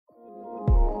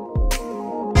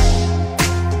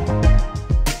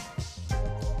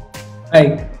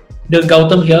Hi, this is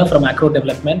Gautam here from Acro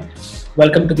Development.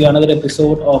 Welcome to the another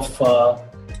episode of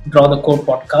Draw the Code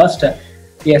podcast.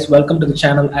 Yes, welcome to the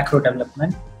channel Acro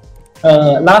Development.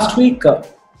 Last week,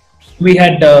 we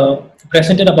had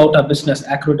presented about our business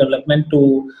Acro Development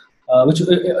to which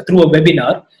through a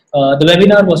webinar. The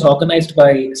webinar was organized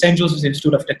by St. Joseph's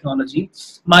Institute of Technology,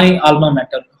 my alma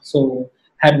mater. So,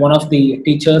 had one of the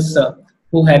teachers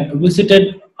who had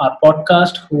visited our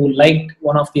podcast, who liked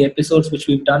one of the episodes which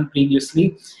we've done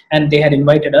previously, and they had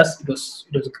invited us. It was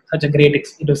such a great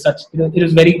it was such it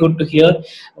was very good to hear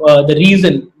the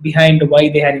reason behind why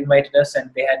they had invited us, and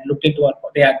they had looked into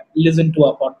they had listened to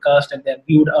our podcast, and they had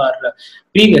viewed our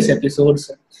previous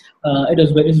episodes.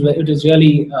 It was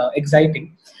really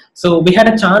exciting. So we had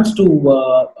a chance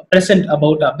to present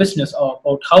about our business, or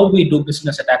about how we do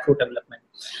business at Acro Development.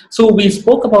 So we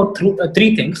spoke about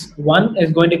three things. One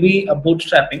is going to be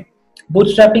bootstrapping.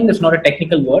 Bootstrapping is not a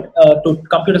technical word. To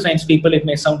computer science people, it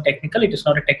may sound technical. It is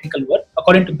not a technical word.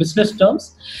 According to business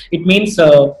terms, it means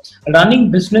running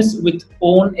business with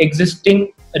own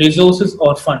existing resources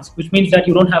or funds, which means that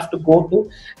you don't have to go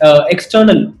to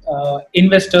external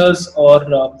investors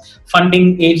or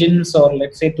funding agents, or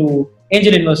let's say to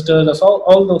angel investors, or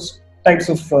all those types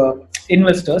of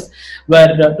investors, where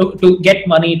to get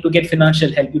money, to get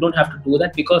financial help. You don't have to do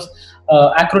that, because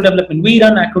Acro Development, we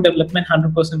run Acro Development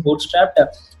 100% bootstrapped.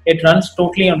 It runs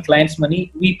totally on clients'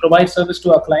 money. We provide service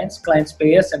to our clients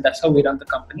pay us, and that's how we run the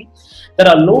company. There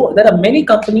are many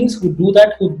companies who do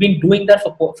that, who've been doing that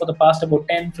for the past about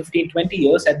 10, 15, 20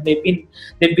 years, and they've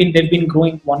been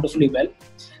growing wonderfully well.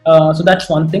 So that's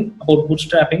one thing about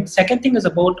bootstrapping. Second thing is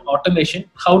about automation.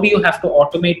 How do you have to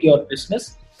automate your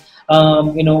business?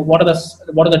 What are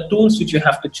the tools which you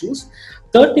have to choose?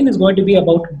 Third thing is going to be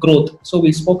about growth. So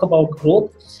we spoke about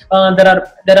growth.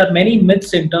 There are many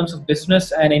myths in terms of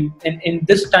business, and in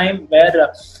this time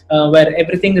where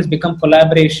everything has become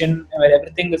collaboration, where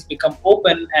everything has become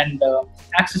open and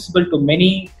accessible to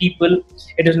many people.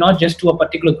 It is not just to a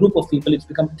particular group of people.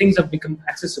 Things have become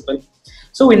accessible.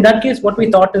 So in that case, what we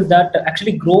thought is that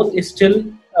actually growth is still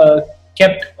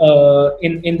kept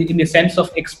in the sense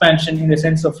of expansion, in the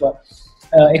sense of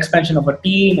expansion of a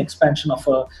team, expansion of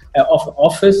an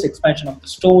office, expansion of the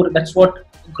store. That's what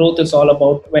growth is all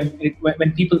about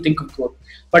when people think of growth.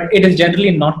 But it is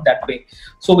generally not that way.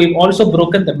 So we've also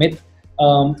broken the myth.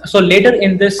 So later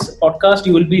in this podcast,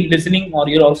 you will be listening, or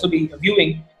you'll also be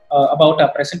viewing about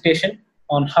our presentation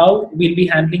on how we'll be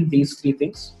handling these three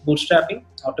things: bootstrapping,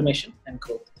 automation, and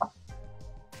growth.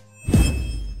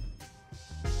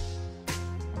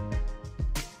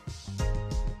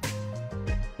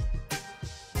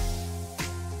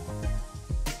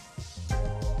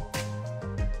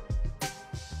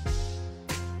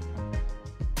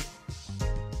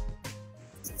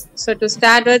 So to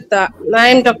start with, I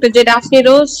am Dr. J. Daphne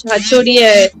Rose,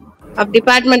 HOD of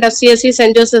Department of CSE,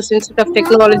 St. Joseph's Institute of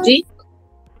Technology.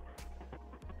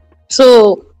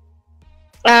 So,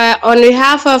 on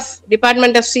behalf of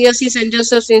Department of CSE, St.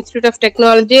 Joseph's Institute of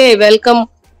Technology, I welcome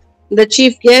the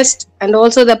chief guest and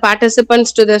also the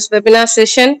participants to this webinar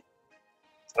session.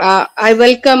 I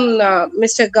welcome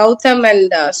Mr. Gautam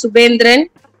and Subendran.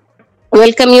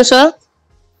 Welcome you, sir.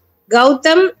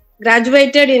 Gautam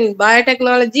graduated in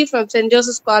biotechnology from St.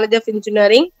 Joseph's College of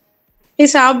Engineering.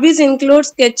 His hobbies include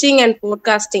sketching and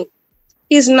podcasting.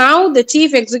 He is now the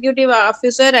Chief Executive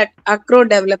Officer at Acro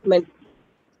Development.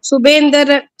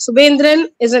 Subendran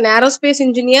is an aerospace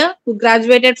engineer who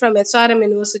graduated from SRM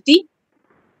University.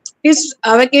 His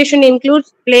avocation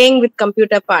includes playing with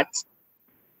computer parts.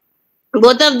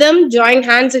 Both of them joined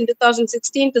hands in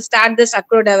 2016 to start this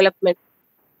Acro Development.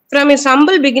 From his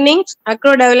humble beginnings,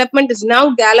 Acro Development is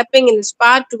now galloping in its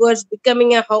path towards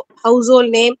becoming a household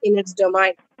name in its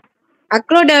domain.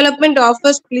 Acro Development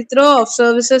offers plethora of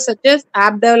services such as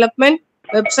app development,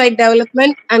 website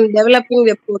development, and developing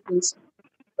web portals.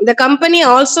 The company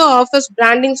also offers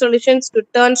branding solutions to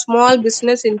turn small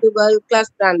business into world-class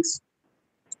brands.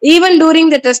 Even during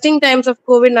the testing times of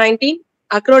COVID-19,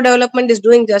 Acro Development is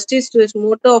doing justice to its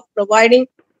motto of providing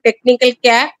technical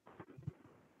care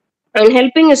and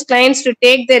helping his clients to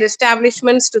take their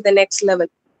establishments to the next level.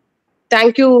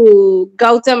 Thank you,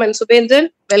 Gautam and Subendran.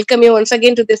 Welcome you once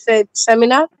again to this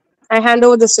seminar. I hand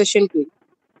over the session to you.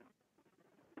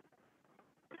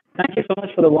 Thank you so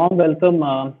much for the warm welcome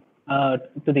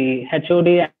to the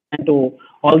HOD and to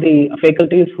all the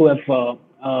faculties who have,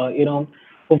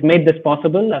 who've made this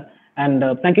possible. And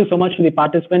thank you so much to the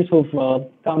participants who've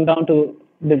come down to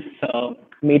this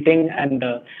meeting and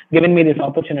given me this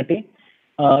opportunity.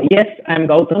 Yes, I'm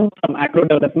Gautam from Acro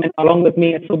Development. Along with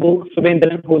me,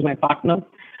 Subendran, who is my partner.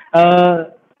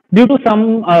 due to some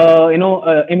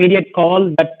immediate call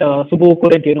that Subbu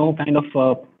couldn't kind of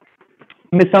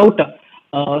miss out.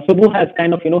 Subbu has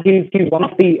kind of he's one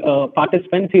of the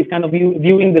participants. He's kind of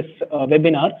viewing this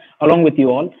webinar along with you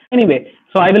all. Anyway,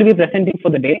 so I will be presenting for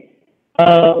the day.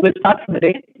 We'll start for the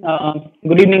day.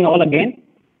 Good evening all again.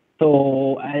 So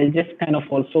I'll just kind of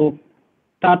also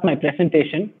start my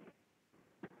presentation.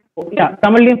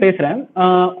 தமிழ்லயும் பேசுறேன்.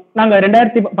 நாங்க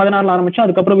 2016 ஆரம்பிச்சோம்.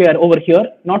 அதுக்கப்புறம் we are over here.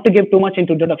 Not to give too much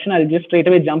into introduction, I'll just straight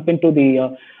away jump into the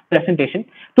presentation.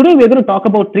 Today we are going to talk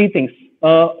about three things.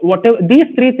 These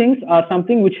three things are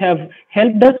something which have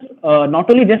helped us not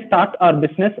only just start our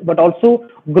business but also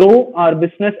grow our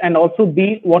business and also be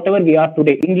whatever we are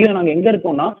today. இங்கேயும் நாங்க எங்க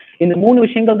இருக்கோம்னா இந்த மூணு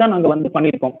விஷயங்கள் தான் நாங்க வந்து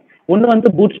பண்ணியிருக்கோம். ஒன்று வந்து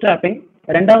bootstrapping,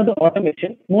 ரெண்டாவது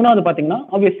ஆட்டோமேஷன், மூணாவது பாத்தீங்கன்னா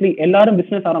ஆப்வியஸ்லி எல்லாரும்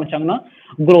பிசினஸ் ஆரம்பிச்சாங்கன்னா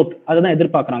growth அதுதான்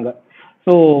எதிர்பார்க்கறாங்க.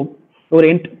 ஸோ ஒரு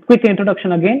quick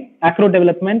introduction again, agro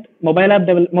development,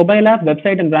 mobile app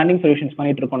website and branding solutions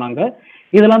பண்ணிட்டு இருக்கோம் நாங்க.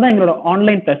 இதெல்லாம் தான் எங்களோட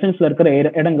ஆன்லைன் பிரசன்ஸ்ல இருக்கிற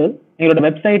இடங்கள். எங்களோட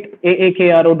website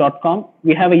aakro.com.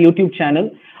 we have a YouTube channel.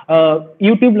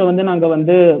 யூடியூப்ல வந்து நாங்க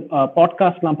வந்து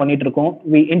பாட்காஸ்ட்லாம் பண்ணிட்டு இருக்கோம்.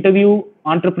 we interview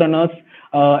entrepreneurs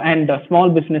and small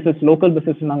businesses, local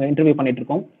businesses நாங்க இன்டர்வியூ பண்ணிட்டு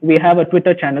இருக்கோம். we have a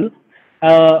Twitter channel.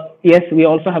 Yes, we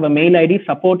also have a mail ID,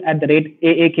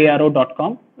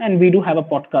 support@aakro.com, and we do have a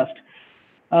podcast.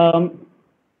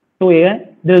 So yeah,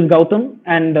 this is Gautam,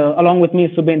 and along with me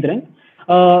is Subendran.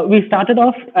 We started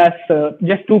off as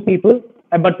just two people,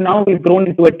 but now we've grown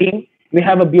into a team. We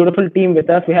have a beautiful team with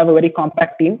us. We have a very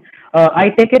compact team. I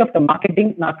take care of the marketing,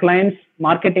 our clients,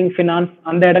 marketing, finance,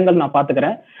 அந்த இடங்கள் நான்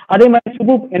பாத்துக்கிறேன். அதே மாதிரி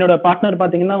சுபு என்னோட partner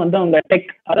பாத்தீங்கன்னா வந்து அவங்க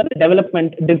டெக், அதாவது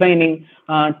டெவலப்மெண்ட், டிசைனிங்,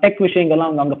 டெக்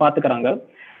விஷயங்கள்லாம் அவங்க பாத்துக்கிறாங்க.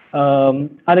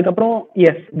 அதுக்கப்புறம்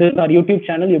S, this R YouTube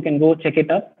channel, you can go check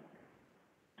it up.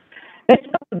 Let's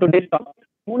start today's topic.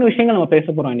 மூணு விஷயங்கள் நம்ம பேச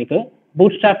போறோம் இன்னைக்கு: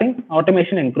 bootstrapping,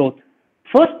 automation and growth.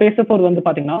 First பேச போறது வந்து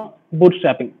பாத்தீங்கன்னா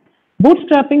bootstrapping.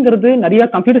 bootstrappingங்கிறது நிறைய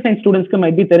கம்ப்யூட்டர் சயின்ஸ் ஸ்டூடெண்ட்ஸ்க்கு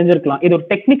மைட் பி தெரிஞ்சிருக்கலாம். இது ஒரு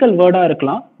டெக்னிக்கல் வேர்டா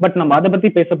இருக்கலாம், பட் நம்ம அதை பத்தி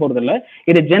பேச போறது இல்லை.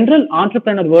 இது ஜென்ரல்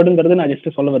ஆண்டர்பிரினர் வேர்டுங்கிறது நான்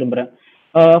ஜஸ்ட் சொல்ல விரும்புறேன்.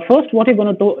 First, what you're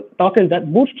going to talk is that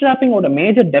bootstrapping or the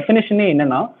major definition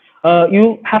என்னன்னா, you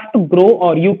have to grow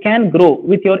or you can grow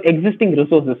with your existing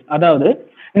resources. அதாவது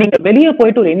நீங்க வெளியே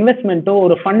போயிட்டு ஒரு இன்வெஸ்ட்மெண்ட்டோ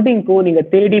ஒரு ஃபண்டிங்கோ நீங்க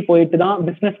தேடி போயிட்டு தான்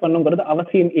பிசினஸ் பண்ணுங்கிறது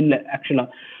அவசியம் இல்லை. ஆக்சுவலா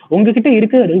உங்ககிட்ட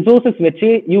இருக்கிற ரிசோர்சஸ் வச்சு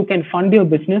you can fund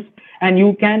your business and you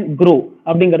can grow.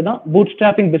 அப்படிங்கிறது தான்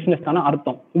bootstrapping business-கான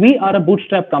அர்த்தம். We are a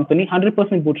bootstrap company,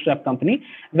 100% bootstrap company,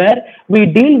 where we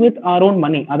deal with our own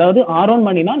money. அதாவது our own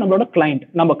money-னா நம்மளோட client,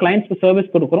 நம்ம clients-க்கு சர்வீஸ்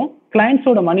கொடுக்குறோம்,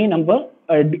 clients-ஓட மணி நம்ம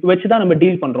வச்சுதான் நம்ம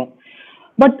டீல் பண்றோம்.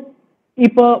 பட்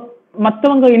இப்போ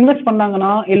மற்றவங்க இன்வெஸ்ட்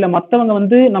பண்ணாங்கன்னா, இல்ல மற்றவங்க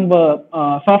வந்து நம்ம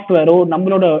சாஃப்ட்வேரோ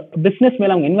நம்மளோட பிசினஸ்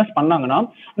மேல அவங்க இன்வெஸ்ட் பண்ணாங்கன்னா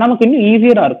நமக்கு இன்னும்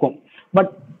ஈஸியரா இருக்கும்.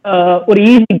 பட் ஒரு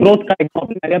ஈஸி க்ரோத் கிடைக்கும்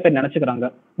அப்படின்னு நிறைய பேர் நினைச்சுக்கிறாங்க.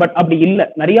 பட் அப்படி இல்லை.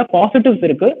 நிறைய பாசிட்டிவ்ஸ்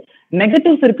இருக்கு,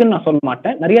 நெகட்டிவ்ஸ் இருக்குன்னு நான் சொல்ல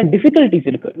மாட்டேன். நிறைய டிஃபிகல்டிஸ்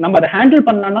இருக்கு. நம்ம அதை ஹேண்டில்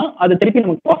பண்ணனா அது திருப்பி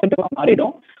நமக்கு பாசிட்டிவா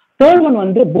மாறிடும். தேர்ட் ஒன்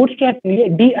வந்து bootstrappingலயே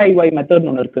DIY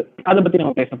மெத்தட்னு ஒன்று இருக்கு. அதை பத்தி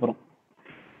நம்ம பேச போறோம்.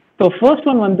 ஸோ ஃபர்ஸ்ட்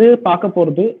ஒன் வந்து பார்க்க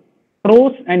போறது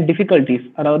ப்ரோஸ் அண்ட் டிஃபிகல்டிஸ்,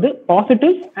 அதாவது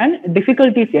பாசிட்டிவ்ஸ் அண்ட்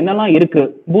டிஃபிகல்டிஸ் என்னெல்லாம் இருக்கு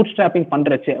bootstrapping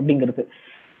பண்றச்சு அப்படிங்கிறது.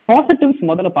 பாசிட்டிவ்ஸ்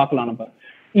முதல்ல பார்க்கலாம். நம்ம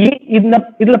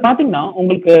இதுல பாத்தீங்கன்னா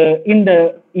உங்களுக்கு இந்த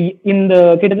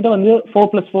கிட்டத்தட்ட வந்து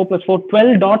 4+4+4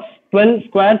 12 dots 12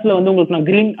 squaresல வந்து உங்களுக்கு நான்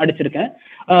green அடிச்சிருக்கேன்.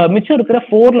 மிச்சம் இருக்கிற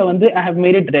 4ல வந்து I have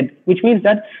made it red, which means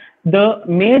that the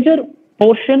major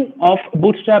portion of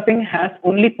bootstrapping has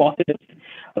only positives.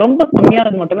 ரொம்ப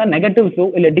கம்மியானது மட்டும் தான் நெகட்டிவ்ஸோ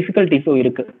இல்ல டிஃபிகல்டிஸோ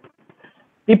இருக்கு.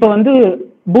 இப்ப வந்து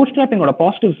bootstrappingோட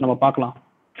பாசிட்டிவ்ஸ் நம்ம பார்க்கலாம்.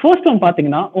 ஃபர்ஸ்ட் ஒன்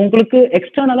பாத்தீங்கன்னா, உங்களுக்கு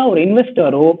எக்ஸ்டர்னலா ஒரு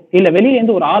இன்வெஸ்டரோ இல்ல வெளியே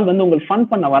இருந்து ஒரு ஆள் வந்து உங்களுக்கு ஃபண்ட்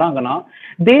பண்ண வராங்கன்னா,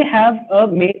 தே ஹேவ்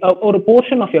ஒரு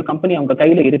போர்ஷன் ஆஃப் யுவர் கம்பெனி அவங்க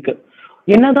கையில இருக்கு.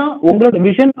 என்னதான் உங்களோட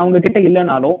விஷன் அவங்க கிட்ட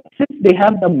இல்லைனாலும், since they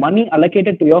have the money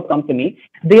allocated to your company,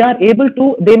 they are able to,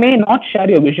 they may not share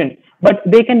your vision, but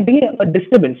they can be a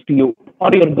disturbance to you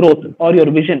or your growth or your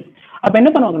vision. அப்ப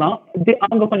என்ன பண்ணுவாங்கன்னா,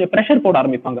 அவங்க கொஞ்சம் pressure போட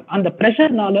ஆரம்பிப்பாங்க. அந்த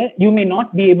ப்ரெஷர்னால you may not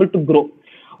be able to grow.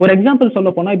 ஒரு எக்ஸாம்பிள் சொல்ல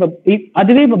போனா, இப்ப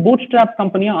அதுவே இப்ப bootstrap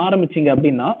கம்பெனியா ஆரம்பிச்சீங்க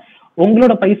அப்படின்னா,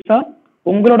 உங்களோட பைசா,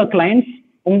 உங்களோட கிளைண்ட்ஸ்,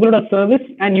 உங்களோட service,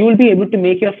 and you will be able to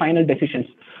make your final decisions.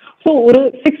 So ஒரு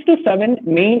 6 to 7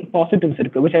 main positives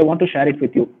இருக்கு, which I want to share it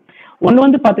with you. ஒன்னு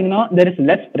வந்து பாத்தீங்கன்னா, there is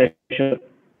less pressure.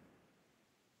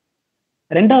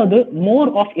 ரெண்டாவது, more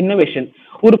of innovation.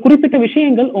 ஒரு குறிப்பிட்ட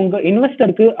விஷயங்கள் உங்க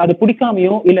இன்வெஸ்டருக்கு அது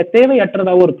பிடிக்காமையோ இல்ல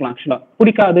தேவையற்றதாவோ இருக்கலாம். ஆக்சுவலா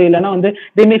பிடிக்காது, இல்லைன்னா வந்து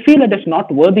they may feel that it's not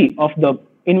worthy of the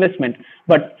investment,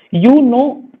 but you know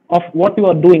of what you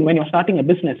are doing when you're starting a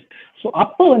business. So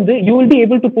appo வந்து you will be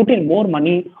able to put in more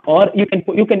money, or you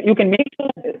can make sure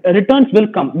returns will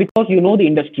come because you know the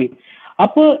industry.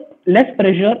 அப்போ less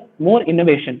pressure, more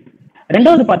innovation.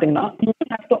 ரெண்டாவது பாத்தீங்கன்னா, you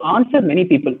don't have to answer many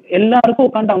people. எல்லாருக்கும்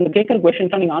உட்காந்து அவங்க கேட்கிற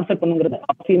questions நீங்க answer பண்ணுங்கிறது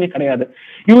அவசியமே கிடையாது.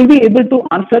 You will be able to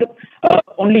answer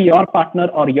only your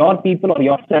partner or your people or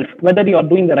yourself, whether you are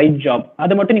doing the right job.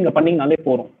 அதை மட்டும் நீங்க பண்ணீங்கனாலே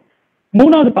போறோம்.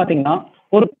 மூணாவது பாத்தீங்கன்னா,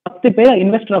 ஒரு 10 பேரை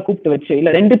இன்வெஸ்டரா கூப்பிட்டு வச்சு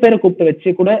இல்ல 2 பேரை கூப்பிட்டு வச்சு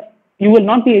கூட you will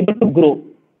not be able to grow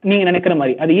நீங்க நினைக்கிற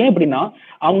மாதிரி. அது ஏன் அப்படின்னா,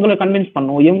 அவங்கள கன்வின்ஸ்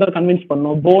பண்ணும், இவங்களை கன்வின்ஸ்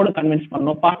பண்ணும், போர்டை கன்வின்ஸ்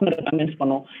பண்ணும், பார்ட்னரை கன்வின்ஸ்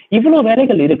பண்ணும், இவ்வளவு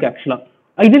வேலைகள் இருக்கு ஆக்சுவலா.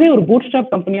 இதுவே ஒரு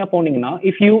பூட்ஸ்ட்ராப் கம்பெனியா போனீங்கன்னா,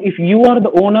 if you are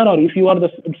the owner or if you are the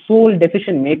sole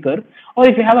decision maker or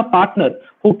if you have a partner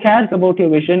who cares about your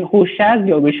vision, who shares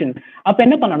your vision, அப்ப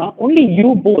என்ன பண்ணனா, only you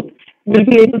both will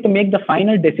be able to make the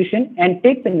final decision and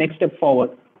take the next step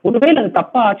forward. ஒருவேளை அது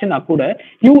தப்பா ஆச்சுன்னா கூட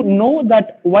you know that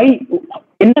why,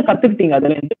 என்ன கத்துக்கிட்டீங்க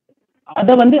அதுல இருந்து,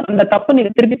 அதை வந்து அந்த தப்பை நீங்க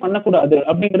திருப்பி பண்ணக்கூடாது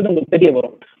அப்படிங்கிறது உங்களுக்கு தெரிய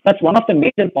வரும். That's one of the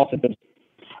major positives.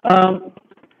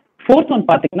 Fourth one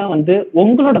பாத்தீங்கன்னா வந்து,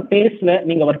 உங்களோட பேஸ்ல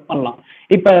நீங்க ஒர்க் பண்ணலாம்.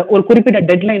 இப்ப ஒரு குறிப்பிட்ட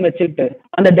டெட்லைன் வச்சுட்டு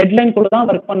அந்த டெட்லைன் கூட தான்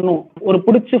ஒர்க் பண்ணணும், ஒரு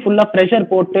பிடிச்சி ஃபுல்லா ப்ரெஷர்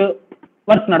போட்டு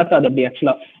ஒர்க் நடக்காது. அப்படி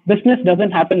actually business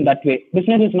doesn't happen that way.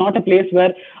 Business is not a place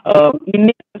where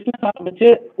இன்னைக்கு பிசினஸ்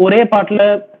ஆரம்பிச்சு ஒரே பாட்டுல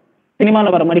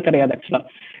சினிமால வர மாதிரி கிடையாது. Actually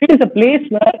it is a place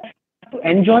where to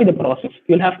enjoy the process,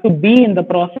 you'll have to be in the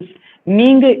process.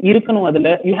 நீங்க இருக்கணும்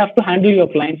அதுல. You have to handle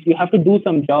your clients, you have to do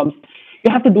some jobs, you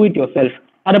have to do it yourself.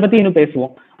 அதை பத்தி இன்னும்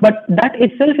பேசுவோம். But that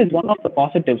itself is one of the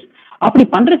positives. அப்படி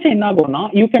பண்றச்ச என்ன ஆகும்னா,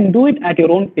 you can do it at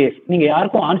your own pace. நீங்க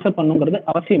யாருக்கும் ஆன்சர் பண்ணுங்கிறது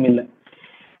அவசியம் இல்லை.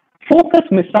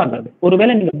 ஃபோக்கஸ் மிஸ் ஆகாது.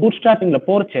 ஒருவேளை நீங்க பூட்ஸ்ட்ராப்பிங்ல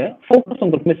போறச்ச ஃபோக்கஸ்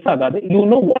உங்களுக்கு மிஸ் ஆகாது. You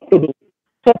know what to do.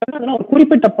 So ஒரு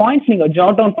குறிப்பிட்ட பாயிண்ட்ஸ் நீங்க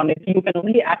ஜாட் டவுன் பண்ணிட்டு you can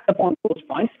only act upon those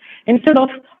points instead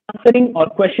of answering or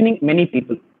questioning many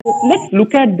people. So let's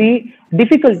look at the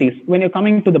difficulties when you're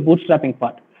coming to the bootstrapping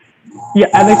part.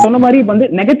 அதை சொன்ன மாதிரி வந்து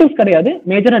negatives கிடையாது,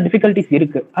 மேஜரா difficulties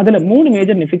இருக்கு. அதுல 3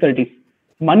 major difficulties.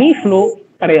 மணி flow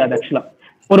கிடையாது. ஆக்சுவலா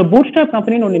ஒரு பூட்ஸ்ட்ராப்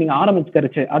கம்பெனின்னு ஒன்று நீங்க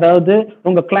ஆரம்பிச்சிருச்சு, அதாவது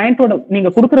உங்க கிளையண்டோட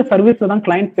நீங்க கொடுக்குற சர்வீஸ்ல தான்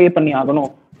கிளையண்ட் பே பண்ணி ஆகணும்.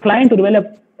 கிளையண்ட் ஒருவேளை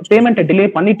பேமெண்ட்டை டிலே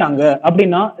பண்ணிட்டாங்க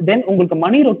அப்படின்னா தென் உங்களுக்கு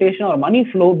money rotation or money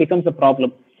flow becomes a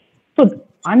problem. So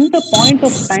அந்த பாயிண்ட்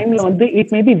ஆஃப் டைம்ல வந்து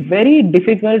it may be very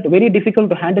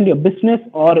difficult to handle your business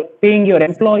or paying your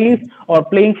employees or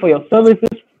playing for your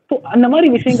services. So அந்த மாதிரி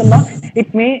விஷயங்கள்லாம்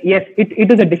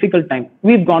it is a difficult time.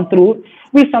 We've gone through,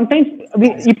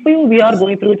 இப்பயும் we are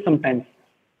going through it sometimes.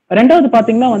 ரெண்டாவது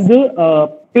பாத்தீங்கன்னா வந்து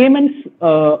payments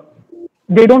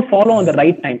they don't follow on the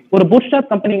right time. ஒரு bootstrap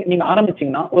company நீங்க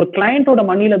ஆரம்பிச்சீங்கன்னா ஒரு கிளையண்டோட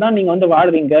மணில தான் நீங்க வந்து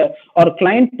வாழ்வீங்க, ஒரு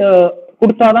கிளையண்ட்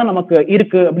கொடுத்தாதான் நமக்கு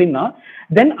இருக்கு அப்படின்னா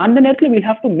தென் அந்த நேரத்தில் we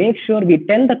have to make sure we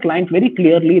tell the client very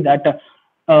clearly that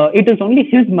it is only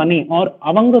his money or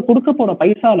அவங்க கொடுக்க போற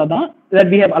பைசால தான் that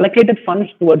we have allocated funds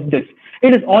towards this.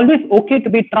 It is always okay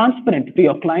to be transparent to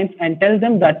your clients and tell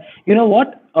them that you know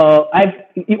what,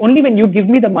 only when you give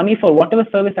me the money for whatever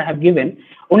service I have given,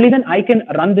 only then I can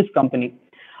run this company.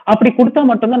 அப்படி கொடுத்தா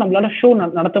மட்டும்தான் நம்மளால show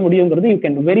நடத்த முடியுங்கிறது you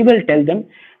can very well tell them.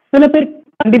 சில பேர்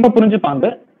கண்டிப்பா புரிஞ்சுப்பாங்க,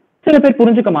 சில பேர்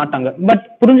புரிஞ்சுக்க மாட்டாங்க. But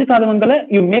புரிஞ்சுக்காதவங்களை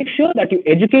you make sure that you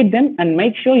educate them and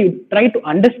make sure you try to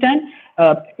understand,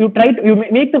 you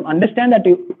make them understand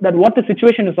that what the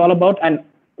situation is all about and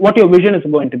what your vision is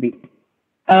going to be.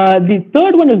 The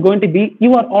third one is going to be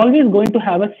you are always going to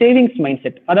have a savings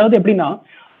mindset. அதாவது எப்படின்னா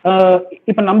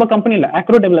இப்ப நம்ம கம்பெனில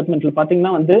agro டெவலப்மெண்ட்ல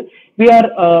பாத்தீங்கன்னா வந்து we are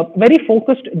very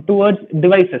focused towards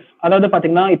devices. அதாவது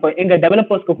பாத்தீங்கன்னா இப்ப எங்க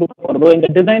டெவலப்பர்ஸ்க்கு கொடுக்க போறதோ எங்க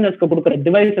டிசைனர்ஸ்க்கு கொடுக்குற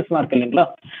டிவைசஸ் எல்லாம் இருக்கு இல்லைங்களா,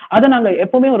 அதை நாங்க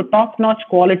எப்பவுமே ஒரு டாப் நாச்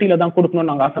குவாலிட்டியில தான்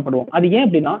கொடுக்கணும்னு நாங்க ஆசைப்படுவோம். அது ஏன்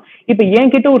அப்படின்னா இப்ப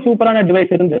என்கிட்ட ஒரு சூப்பரான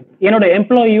டிவைஸ் இருந்து என்னோட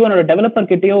எம்ப்ளாயியோ என்னோட டெவலப்பர்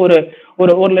கிட்டயோ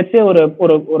ஒரு லட்சம்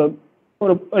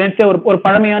ஒரு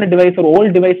பழமையான டிவைஸ், ஒரு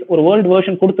ஓல்ட் டிவைஸ், ஒரு ஓல்ட்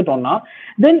வெர்ஷன் கொடுத்துட்டோம்னா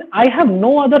தென் I have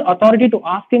no other authority to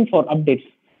ask him for updates.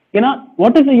 ஏன்னா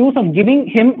what is the use of giving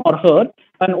him or her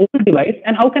an old device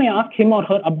and how can I ask him or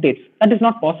her updates? That is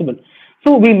not possible. So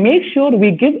we make sure we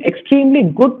give extremely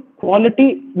good quality,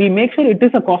 we make sure it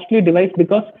is a costly device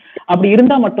because அப்படி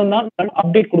இருந்தா மட்டும்தான்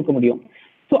update கொடுக்க முடியும்.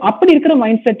 So அப்படி இருக்கிற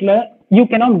mind செட்ல you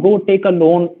cannot go take a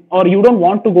loan or you don't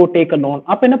want to go take a loan.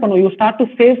 அப்ப என்ன பண்ணுவோம், you start to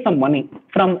save some money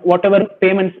from whatever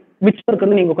payments which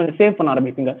இருக்கிறது நீங்க கொஞ்சம் சேவ் பண்ண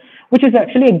ஆரம்பிப்பீங்க, which is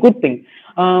actually a good thing.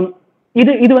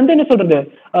 இது வந்து என்ன சொல்றது,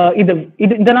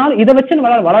 இதனால இதை வச்சு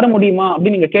வளர முடியுமா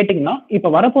அப்படின்னு நீங்க கேட்டீங்கன்னா இப்ப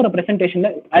வரப்போற பிரசன்டேஷன்ல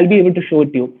I'll be able to show it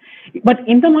to you. But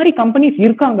இந்த மாதிரி கம்பெனிஸ்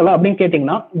இருக்காங்களா அப்படின்னு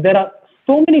கேட்டீங்கன்னா there are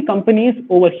so many companies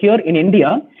over here in India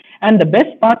and the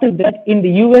best part is that in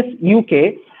the US UK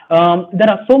there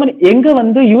are so many. எங்க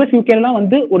வந்து US UK எல்லாம்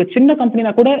வந்து ஒரு சின்ன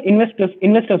கம்பெனினா கூட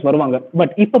இன்வெஸ்டர்ஸ் வருவாங்க.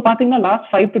 பட் இப்ப பாத்தீங்கன்னா last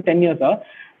 5 to 10 years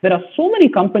there are so many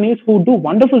companies who do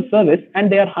wonderful service and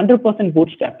they are 100%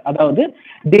 bootstrap. Aதாவது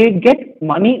they get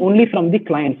money only from the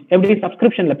clients. Every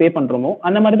subscription la pay பண்றோமோ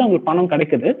அந்த மாதிரி தான் உங்களுக்கு பணம்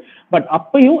கிடைக்குது. But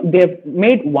அப்பயும் they've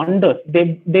made wonders.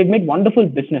 They've made wonderful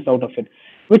business out of it,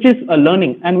 which is a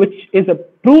learning and which is a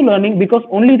true learning, because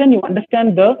only then you understand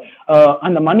the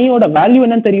and the money oda value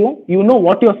enna theriyum. You know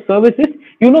what your service is.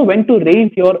 You know when to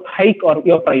raise your hike or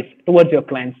your price towards your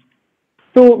clients.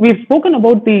 So we've spoken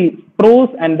about the pros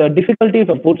and the difficulties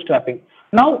of bootstrapping.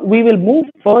 Now we will move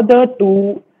further to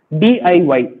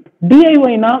DIY.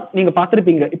 DIY na நீங்க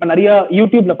பாத்திருப்பீங்க, இப்ப நிறைய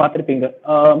யூடியூப்ல பாத்திருப்பீங்க.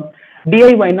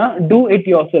 DIY na do it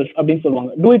yourself அப்படின்னு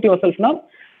சொல்லுவாங்க. Do it yourself na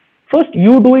first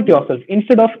you do it yourself.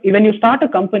 Instead of when you start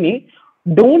a company,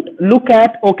 don't look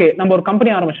at okay நம்ம ஒரு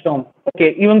company ஆரம்பிச்சிட்டோம், okay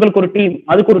இவங்களுக்கு ஒரு டீம்,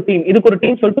 அதுக்கு ஒரு டீம், இதுக்கு ஒரு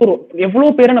டீம் சொல்லிட்டு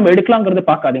எவ்வளவு பேரை நம்ம எடுக்கலாங்கிறத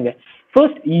பார்க்காதீங்க.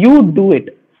 First you do it.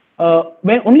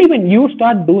 Only when you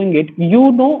start doing it, you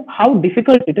know how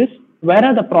difficult it is, where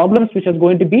are the problems which is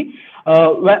going to be,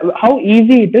 how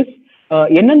easy it is,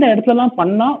 எந்தெந்த இடத்துலலாம்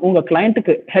பண்ணா உங்க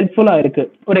கிளையண்ட்டுக்கு ஹெல்ப்ஃபுல்லா இருக்கு.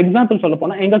 ஒரு எக்ஸாம்பிள் சொல்ல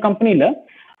போனா எங்க கம்பெனில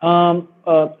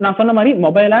நான் சொன்ன மாதிரி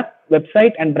mobile app,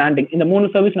 website and branding, இந்த 3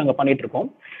 சர்வீஸ் நாங்க பண்ணிட்டு இருக்கோம்.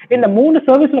 இந்த 3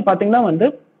 சர்வீஸ்ல பாத்தீங்கன்னா வந்து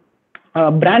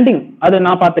பிராண்டிங் அது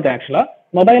நான் பார்த்துட்டேன். ஆக்சுவலா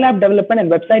mobile app development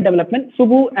and website development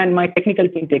Subu and my technical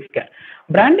team takes care.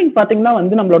 Branding பாத்தீங்கன்னா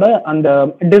வந்து நம்மளோட அந்த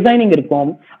டிசைனிங்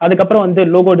இருக்கும், அதுக்கப்புறம் வந்து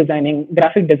லோகோ டிசைனிங்,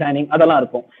 கிராஃபிக் டிசைனிங் அதெல்லாம்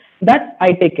இருக்கும். That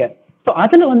I take care. So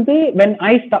அதுல வந்து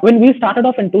when we started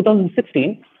off in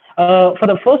 2016, for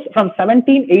the first from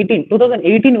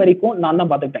 2018 வரைக்கும் நான் தான்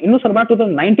பார்த்துக்கிட்டேன். இன்னும் சொல்ல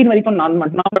 2019 வரைக்கும் நான்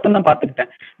மட்டும் தான்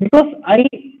பார்த்துக்கிட்டேன். Because I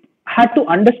had to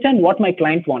understand what my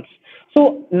client wants. So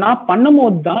நான் பண்ணும்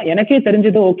போது தான் எனக்கே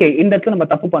தெரிஞ்சது, ஓகே இந்த இடத்துல நம்ம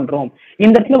தப்பு பண்றோம்,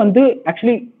 இந்த இடத்துல வந்து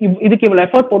ஆக்சுவலி இதுக்கு இவ்வளவு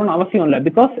எஃபர்ட் போடணும்னு அவசியம் இல்லை.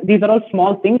 Because these are all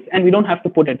small things and we don't have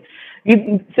to put it.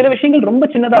 சில விஷயங்கள் ரொம்ப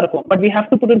சின்னதா இருக்கும், but we have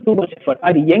to put in too much effort.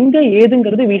 அது எங்க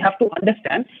ஏதுங்கிறது we have to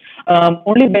understand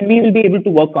only when we will be able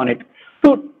to work on it. So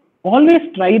always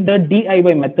try the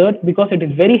DIY method, because it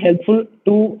is very helpful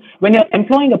to when you're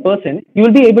employing a person, you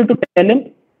will be able to tell him,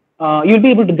 you'll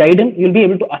be able to guide him, you'll be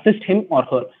able to assist him or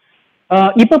her.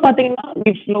 இப்ப பாத்தீங்கன்னா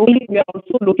we are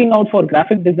also looking out for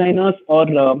graphic designers or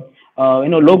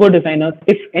logo designers.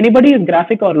 If anybody is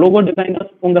graphic or logo designers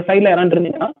உங்க சைட்ல யாராவது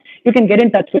இருந்தீங்கன்னா you can get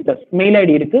in touch with us. Mail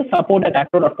ID இருக்கு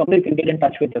support@acro.com. You can get in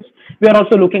touch with us. We are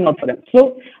also looking out for them. So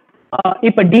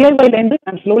இப்ப DIY ல இருந்து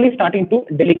I'm slowly starting to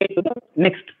delegate to the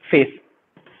next phase.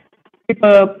 இப்ப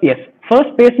yes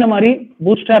first பேசின மாதிரி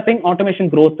bootstrapping, automation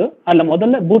growth. அதுல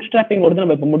முதல்ல bootstrapping ஓட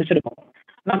நம்ம இப்ப முடிச்சிருக்கோம்.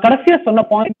 நான் கடைசியா சொன்ன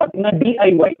பாயிண்ட் பாத்தீங்கன்னா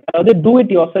DIY, அதாவது டூ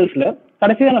இட் யுவர் செல்ஃப்ல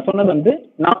கடைசியா நான் சொன்னது வந்து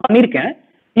நான் பண்ணிருக்கேன்.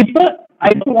 இப்ப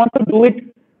I don't want to do it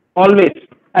always.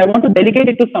 I want to delegate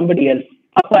it to somebody else.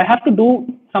 So I have to do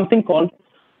something called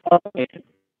automation.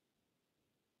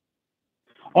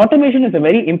 Automation is a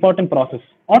very important process.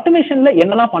 Automationல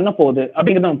என்னெல்லாம் பண்ண போகுது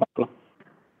அப்படிங்கறத நம்ம பார்க்கலாம்.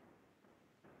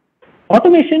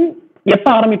 ஆட்டோமேஷன் எப்ப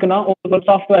ஆரம்பிக்கணும், உங்களுக்கு ஒரு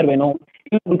சாஃப்ட்வேர் வேணும்,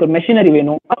 உங்களுக்கு ஒரு மெஷினரி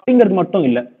வேணும் அப்படிங்கிறது மட்டும்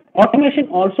இல்ல. Automation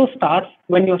also starts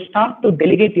when you start to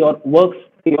delegate your works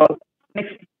to your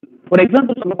next. For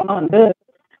example, சொல்ல போனா வந்து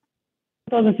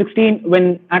 2016 when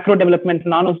acro development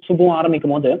நானும் சுபுவும்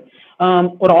ஆரம்பிக்கும் போது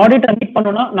ஒரு ஆடிட்டர் மீட்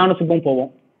பண்ணோம்னா நானும் சுபுவும்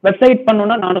போவோம், வெப்சைட்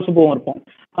பண்ணோம்னா நானும் சுபுவும் இருப்போம்,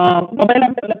 மொபைல்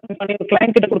ஆப் டெவலப்மெண்ட் பண்ணி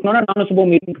கிளைண்ட் கிட்ட கொடுக்கணும்னா நானும்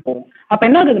சுபுவும் மீட்டிங் போவோம். அப்ப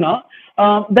என்ன ஆகுதுன்னா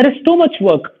there is too much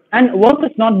work and work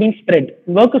is not being spread,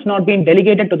 work is not being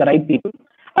delegated to the right people.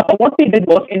 What we did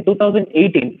was in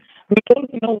 2018 we told,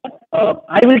 you know what,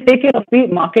 I will take care of the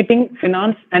marketing,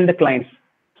 finance and the clients.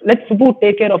 Let Subbu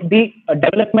take care of the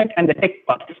development and the tech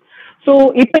parts. So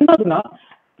இப்ப என்ன ஆகுதுன்னா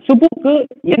சுபுக்கு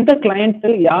எந்த client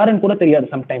யாருன்னு கூட தெரியாது.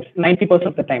 Sometimes 90%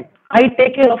 of the time I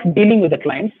take care of dealing with the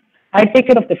clients, I take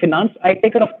care of the finance, I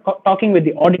take care of talking with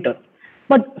the auditor.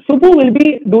 But Subbu will be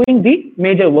doing the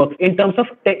major work in terms of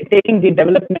taking the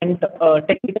development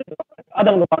technical.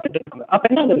 அதவங்க பார்த்துட்டு இருக்காங்க. அப்ப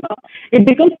என்ன ஆகுதுன்னா it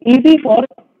becomes easy for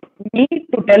me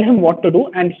to tell him what to do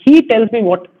and he tells me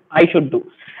what I should do,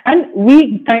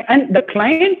 and the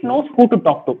client knows who to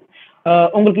talk to.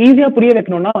 உங்களுக்கு ஈஸியா புரிய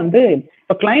வைக்கணும்னா வந்து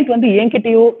இப்ப கிளைண்ட் வந்து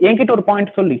என்கிட்ட ஒரு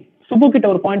பாயிண்ட் சொல்லி, சுபு கிட்ட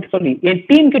ஒரு பாயிண்ட் சொல்லி, என்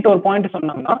டீம் கிட்ட ஒரு பாயிண்ட்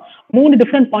சொன்னாங்கன்னா 3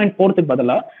 டிஃபரெண்ட் பாயிண்ட் போறதுக்கு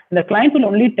பதிலா the client will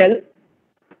only tell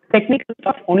technical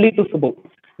stuff only to Subbu.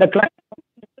 The client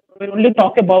will only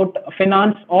talk about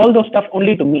finance, all those stuff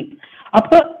only to me.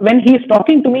 Appa when he is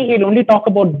talking to me, he'll only talk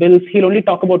about bills, he'll only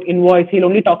talk about invoice, he'll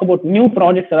only talk about new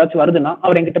projects ஏதாச்சும் வருதுன்னா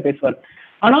அவர் என்கிட்ட பேசுவார்.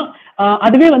 ஆனா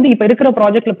அதுவே வந்து இப்ப இருக்கிற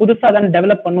ப்ராஜெக்ட்ல புதுசா தான்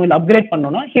டெவலப் பண்ணணும் இல்ல அப்கிரேட்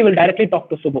பண்ணணும்னா he will directly talk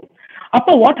to Subbu.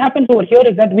 அப்ப what happens over here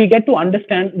is that we get to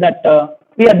understand that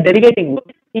we are delegating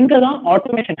work. இங்க தான்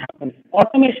automation happens.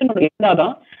 automation ஓட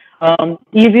இருந்தாதான்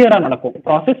ஈஸியரா நடக்கும்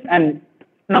ப்ராசஸ் அண்ட்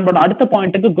நம்மளோட அடுத்த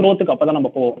பாயிண்ட்டுக்கு growthக்கு அப்பதான்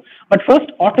நம்ம போவோம். பட்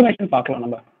ஃபர்ஸ்ட் ஆட்டோமேஷன் பார்க்கலாம்.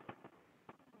 நம்ம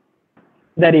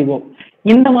there you go.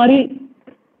 இந்த மாதிரி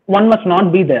one must not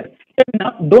be there.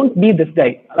 Don't be this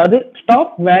guy. அதாவது stop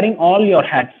wearing all your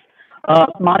hats.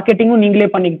 மார்க்கெட்டிங்கும் நீங்களே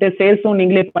பண்ணிக்கிட்டு, சேல்ஸும்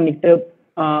நீங்களே பண்ணிக்கிட்டு,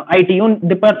 ஐடியும்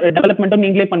டெவலப்மெண்ட்டும்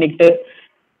நீங்களே பண்ணிக்கிட்டு,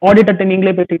 ஆடிட்டர்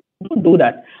நீங்களே பேசிக்கிட்டு, don't do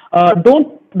that. Don't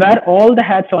wear all the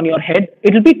hats on your head.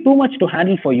 It will be too much to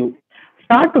handle for you.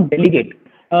 Start to delegate.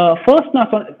 First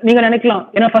நீங்க நினைக்கலாம்,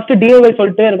 ஏன்னா ஃபர்ஸ்ட் டிஐஒய்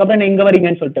சொல்லிட்டு அதுக்கப்புறம் இங்க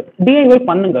வரீங்கன்னு சொல்லிட்டு, டிஐஒய்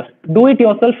பண்ணுங்க, do it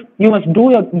yourself. You must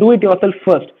do it yourself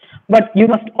first. But you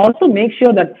must also make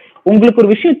sure that உங்களுக்கு ஒரு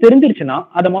விஷயம் தெரிஞ்சிருச்சுன்னா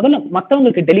அதை முதல்ல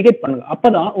மற்றவங்களுக்கு டெலிகேட் பண்ணுங்க.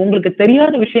 அப்பதான் உங்களுக்கு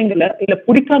தெரியாத விஷயங்கள்ல இல்ல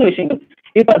பிடிக்காத விஷயங்கள்,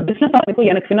 இப்ப பிசினஸ் ஆகிறதுக்கும்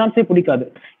எனக்கு ஃபினான்ஸே பிடிக்காது,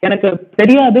 எனக்கு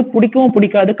தெரியாது, பிடிக்கவும்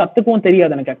பிடிக்காது, கத்துக்கவும்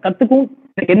தெரியாது, எனக்கு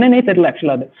என்னன்னே தெரியல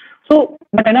ஆக்சுவலா அது. ஸோ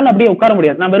பட் என்னால் அப்படியே உட்கார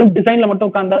முடியாது, நான் வெறும் டிசைன்ல மட்டும்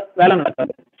உட்கார்ந்தா வேலை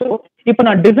நடக்காது. ஸோ இப்போ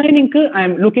நான் டிசைனிங்க்கு I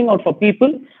am looking out for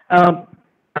people,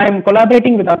 I am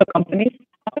collaborating with other companies.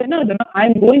 என்ன ஆகுதுன்னா, I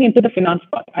am going into the finance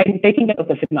part, I am taking care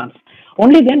of the finance.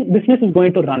 Only then business is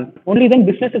going to run. Only then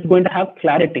business is going to have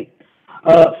clarity.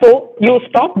 So you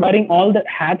stop wearing all the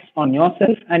hats on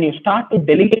yourself and you start to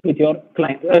delegate with your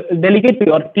client, delegate to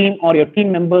your team or your team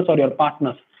members or your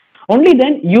partners. Only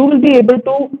then you will be able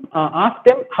to ask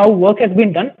them how work has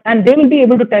been done, and they will be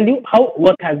able to tell you how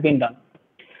work has been done.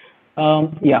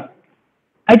 Yeah,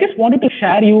 I just wanted to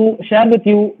share with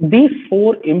you these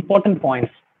 4 important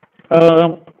points.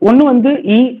 ஒன்னு வந்து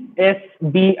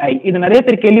ESBI, இது நிறைய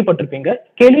பேர் கேள்விப்பட்டிருப்பீங்க,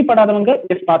 கேள்விப்படாதவங்க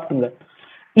just பார்த்துங்க.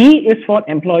 E is for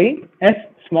employee, S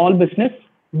small business,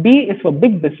 B is for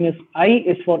big business, I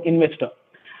is for investor.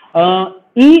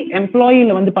 E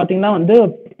எம்ப்ளாயில வந்து பாத்தீங்கன்னா வந்து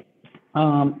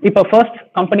இப்ப ஃபர்ஸ்ட்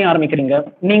கம்பெனி ஆரம்பிக்கிறீங்க,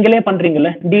 நீங்களே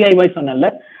பண்றீங்கல்ல, டிஐஒய்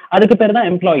சொன்னல, அதுக்கு பேர் தான்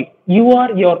employee. You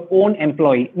are your own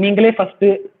employee.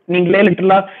 நீங்களே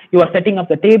லிட்டரலா you are setting up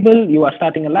the table, you are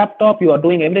starting a laptop, you are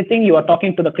doing everything, you are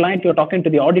talking to the client, you are talking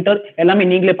to the auditor, எல்லாமே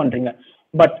நீங்களே பண்றீங்க.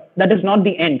 But that is not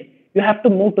the end. You have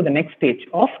to move to the next stage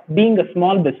of being a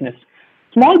small business.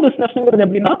 Small பிசினஸ்ங்கிறது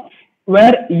எப்படின்னா,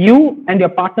 where you and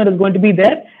your partner is going to be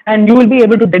there and you will be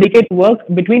able to dedicate work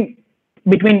between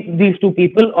these two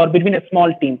people or between a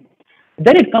small team.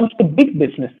 Then it comes to big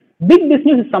business. Big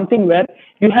business is something where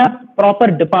you have proper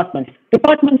departments.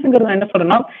 Departments enna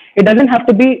solrana, it doesn't have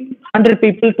to be 100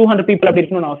 people 200 people அப்படி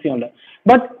இருக்கணும்னு அவசியம் இல்லை.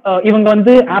 But இவங்க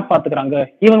வந்து app பார்த்துக்கிறாங்க,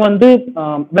 இவங்க வந்து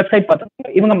website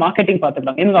பார்த்துக்கிறாங்க, இவங்க மார்க்கெட்டிங்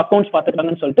பார்த்துக்கிறாங்க, இவங்க அக்கௌண்ட்ஸ்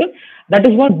பார்த்துக்கிறாங்கன்னு சொல்லிட்டு that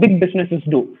is what big businesses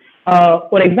do.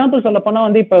 ஒரு எக்ஸாம்பிள் சொல்ல போனா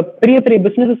வந்து இப்ப பெரிய பெரிய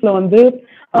பிசினஸ்ல வந்து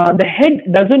the head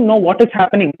doesn't know what is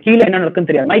happening, கீழே என்ன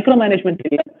நடக்குன்னு தெரியாது, மைக்ரோ மேனேஜ்மெண்ட்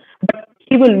தெரியாது, but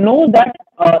he will know that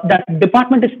that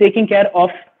department is taking care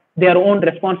of their own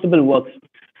responsible works.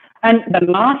 And the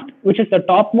last, which is the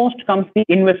topmost, comes the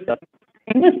investor.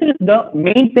 Investor is the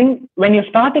main thing. When you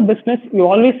start a business, you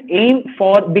always aim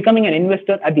for becoming an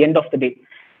investor at the end of the day.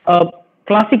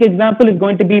 Classic example is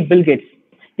going to be Bill Gates.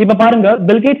 Ipa parunga,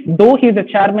 Bill Gates, though he is the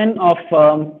chairman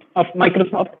of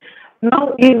Microsoft, now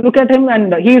you look at him and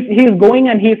he is going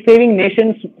and he is saving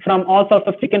nations from all sorts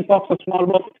of chicken pox or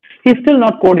smallpox. He is still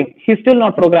not coding, he is still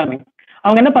not programming.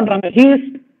 Avanga enna pandranga, he is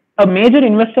a major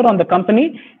investor on the company.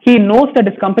 He knows that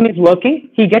his company is working,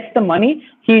 he gets the money,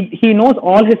 he knows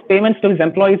all his payments to his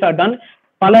employees are done,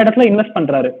 pala edathla invest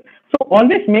பண்றாரு. So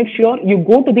always make sure you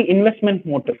go to the investment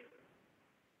motive.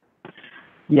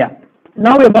 Yeah,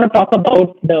 now we're going to talk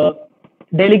about the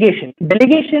delegation.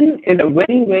 Delegation is a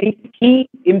very, very key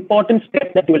important step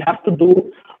that you will have to do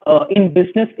in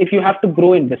business if you have to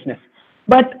grow in business.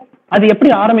 But அது எப்படி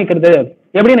ஆரம்பிக்கிறது,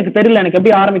 எப்படி எனக்கு தெரியல, எனக்கு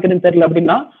எப்படி ஆரம்பிக்கிறதுன்னு தெரியல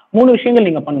அப்படின்னா 3 விஷயங்கள்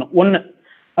நீங்க பண்ணணும். ஒண்ணு,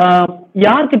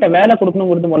 யார்கிட்ட வேலை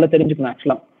கொடுக்கணுங்கிறது முதல்ல தெரிஞ்சுக்கணும்.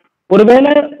 ஆக்சுவலா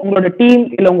ஒருவேளை உங்களோட டீம்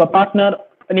இல்ல உங்க பார்ட்னர்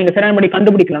நீங்க சரியானபடி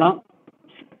கண்டுபிடிக்கலன்னா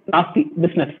நாஸ்தி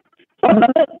பிசினஸ்.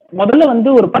 அதனால முதல்ல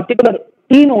வந்து ஒரு பர்டிகுலர்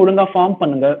டீம் ஒழுங்கா ஃபார்ம்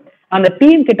பண்ணுங்க. அந்த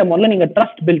டீம் கிட்ட முதல்ல நீங்க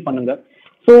ட்ரஸ்ட் பில்ட் பண்ணுங்க.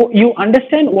 So you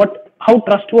understand how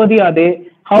trustworthy are they,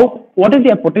 what is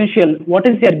their potential, what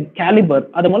is their caliber,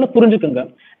 அதை முதல்ல புரிஞ்சுக்குங்க.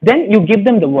 Then you give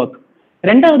them the work.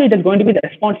 ரெண்டாவது, it is going to be the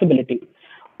responsibility.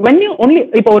 When you only,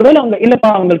 இப்போ ஒருவேளை அவங்க இல்லப்பா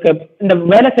அவங்களுக்கு இந்த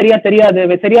வேலை சரியா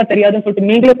தெரியாதுன்னு சொல்லிட்டு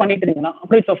நீங்களே பண்ணிட்டு இருந்தீங்கன்னா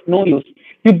அப்புறம் it's of no use.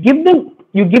 You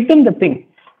give them the thing.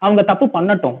 அவங்க தப்பு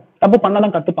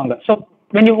பண்ணாதான் கத்துப்பாங்க. So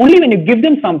when you give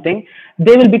them something,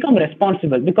 they will become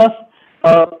responsible, because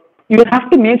you have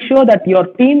to make sure that your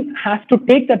team has to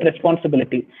take that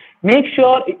responsibility.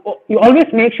 You always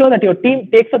make sure that your team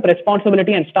takes up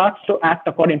responsibility and starts to act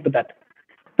according to that.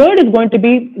 Third is going to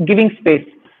be giving space.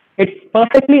 It's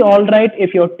perfectly all right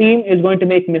if your team is going to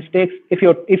make mistakes,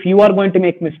 if you are going to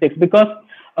make mistakes, because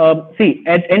see,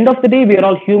 at end of the day we are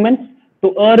all humans. To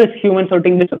err is human,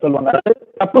 சொல்லிட்டு இங்கிலீஷ்ல சொல்லுவாங்க. அதாவது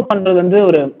தப்பு பண்றது வந்து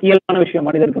ஒரு இயல்பான விஷயம்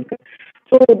மனிதர்களுக்கு.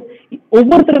 ஸோ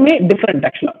ஒவ்வொருத்தருமே டிஃப்ரெண்ட்.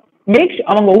 ஆக்சுவலா மேக்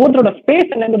அவங்க ஒவ்வொருத்தரோட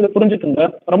ஸ்பேஸ் என்னங்கிறது புரிஞ்சுக்குங்க.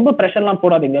 ரொம்ப ப்ரெஷர்லாம்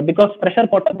போடாதீங்க. பிகாஸ்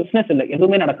ப்ரெஷர் போட்டா பிசினஸ் இல்லை,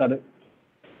 எதுவுமே நடக்காது.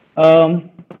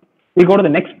 We go to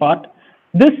the next part.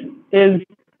 This is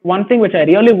one thing which I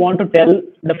really want to tell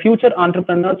the future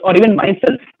entrepreneurs or even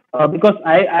myself, because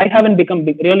I haven't become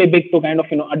really big to kind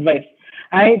of advise.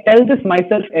 I tell this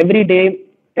myself every day,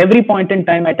 every point in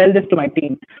time. I tell this to my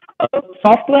team.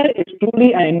 Software is truly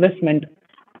an investment.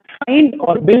 Find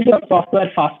or build your software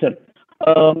faster.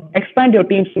 Expand your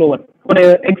team slower. ஒரு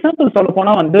example சொல்ல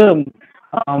போனா வந்து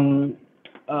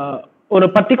ஒரு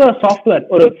particular software,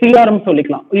 ஒரு CRM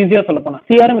சொல்லிக்கலாம். ஈஸியா சொல்ல போனா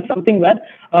சிஆர்எம் இஸ் சம்திங் வேர்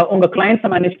உங்க கிளைண்ட்ஸை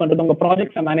மேனேஜ் பண்றது, உங்க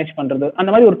ப்ராஜெக்ட்ஸை மேனேஜ் பண்றது, அந்த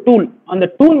மாதிரி ஒரு டூல். அந்த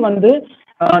டூல் வந்து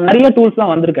நிறைய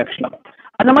டூல்ஸ்லாம் வந்திருக்கு ஆக்சுவலா.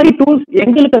 அந்த மாதிரி டூல்ஸ்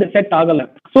எங்களுக்கு அது செட் ஆகலை.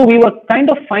 So we were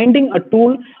kind of finding a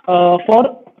tool for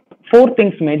 4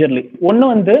 things majorly. ஒன்று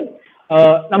வந்து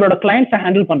நம்மளோட கிளைண்ட்ஸை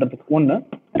ஹேண்டில் பண்றதுக்கு ஒன்று.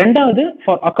 ரெண்டாவது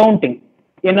ஃபார் அக்கௌண்டிங்,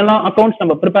 என்னெல்லாம் அக்கௌண்ட்ஸ்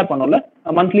நம்ம ப்ரிப்பேர் பண்ணோம்ல,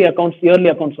 மந்த்லி அக்கௌண்ட்ஸ், இயர்லி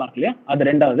அக்கௌண்ட்ஸ்லாம் இருக்கு இல்லையா, அது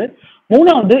ரெண்டாவது.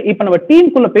 மூணாவது இப்போ நம்ம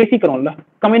டீமுக்குள்ள பேசிக்கிறோம்ல,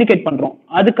 கம்யூனிகேட் பண்றோம்,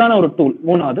 அதுக்கான ஒரு டூல்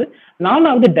மூணாவது.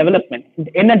 நாலாவது டெவலப்மெண்ட்,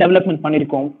 என்ன டெவலப்மெண்ட்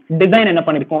பண்ணிருக்கோம், டிசைன் என்ன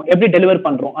பண்ணிருக்கோம், எப்படி டெலிவர்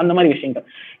பண்றோம், அந்த மாதிரி விஷயங்கள்.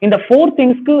 இந்த 4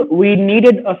 thingsக்கு we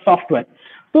needed a software.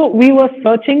 So we were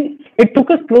searching. It took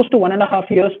us close to 1.5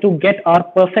 years to get our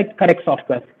perfect correct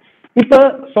software. இப்ப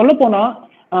சொல்ல போனா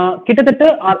கிட்டத்தட்ட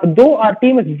though our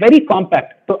team is very compact,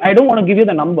 so I don't want to give you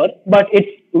the number, but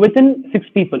it's within 6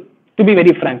 people, to be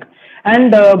very frank.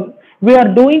 And we are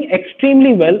doing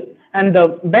extremely well. And the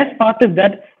best part is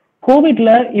that கோவிட்ல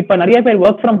இப்ப நிறைய பேர்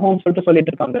work from home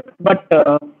சொல்லிட்டு இருக்காங்க. But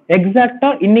எக்ஸாக்டா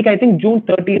இன்னைக்கு I think June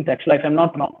 30th actually, if I'm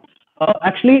not wrong.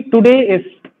 Actually today is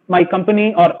my company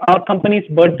or our company's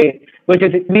birthday, which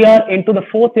is we are into the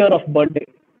 4th year of birthday.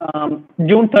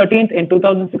 June 13th in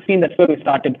 2016, that's where we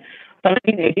started.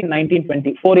 17, 18, 19,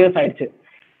 20, 4 years ஆயிடுச்சு.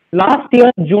 Last year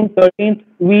June 13th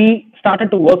we started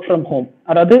to work from home.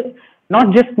 அதாவது not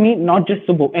just me, not just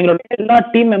Subbu, எங்களோட எல்லா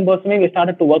team மெம்பர்ஸுமே we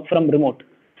started to work from remote.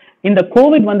 இந்த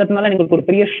Covid வந்ததுனால எங்களுக்கு ஒரு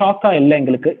பெரிய ஷாக்கா இல்லை,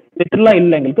 எங்களுக்கு லிட்டரலா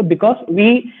இல்லை எங்களுக்கு. Because we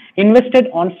invested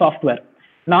on software.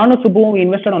 நானும் சுப்புவும் we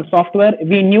invested on software.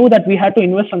 We knew that we had to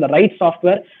invest on the right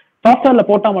software. சாஃப்ட்வேர்ல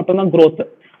போட்டா மட்டும்தான் growth.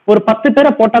 ஒரு 10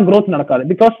 பேரை போட்டா growth நடக்காது.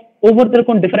 பிகாஸ்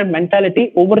ஒவ்வொருத்தருக்கும் டிஃபரெண்ட் மென்டாலிட்டி,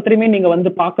 ஒவ்வொருத்தருமே நீங்க வந்து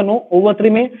பார்க்கணும்,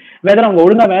 ஒவ்வொருத்தருமே வெதர் அவங்க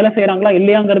ஒழுங்கா வேலை செய்யறாங்களா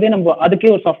இல்லையாங்கிறதே நம்ம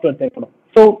அதுக்கே ஒரு சாஃப்ட்வேர் தேவைப்படும்.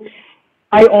 So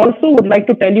I also would like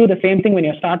to tell you the same thing when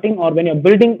you're starting or when you're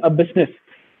building a business.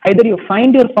 Either you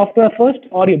find your software first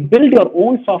or you build your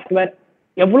own software.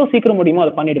 எவ்வளவு சீக்கிரம் முடியுமோ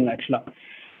அதை பண்ணிடுங்க. ஆக்சுவலா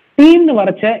டீம்னு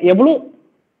வரைச்ச எவ்வளவு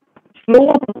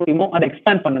ஸ்லோவா பண்ண முடியுமோ அதை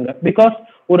எக்ஸ்பேண்ட் பண்ணுங்க. பிகாஸ்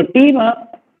ஒரு டீமை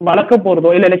வளர்க்க போறதோ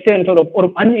இல்ல ஒரு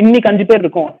இன்னைக்கு 5 பேர்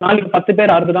இருக்கும், நாளைக்கு 10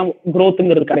 பேர் ஆறுதுதான்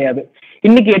growthங்கிறது கிடையாது.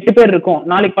 இன்னைக்கு 8 பேர் இருக்கும்,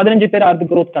 நாளைக்கு 15 பேர் ஆறுது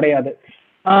growth கிடையாது.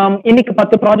 இன்னைக்கு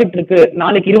 10 ப்ராஜெக்ட் இருக்கு,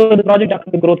 நாளைக்கு 20 ப்ராஜெக்ட்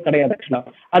ஆகுது growth கிடையாது. ஆக்சுவலா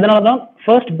அதனாலதான்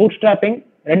ஃபர்ஸ்ட் bootstrapping,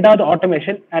 ரெண்டாவது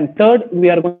automation, and third we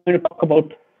are going to talk about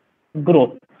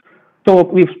growth. So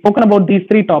we've spoken about these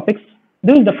 3 topics.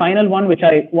 This is the final one which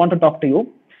I want to talk to you.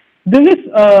 This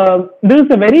is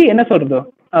a very என்ன சொல்றது,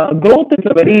 growth is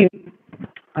a very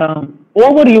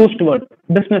overused word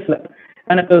businessல.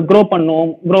 எனக்கு grow பண்ணும்.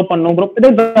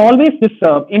 There's always this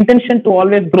intention to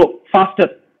always grow faster.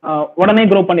 உடனே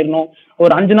grow பண்ணிடணும்,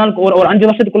 ஒரு 5 நாளுக்கு ஒரு 5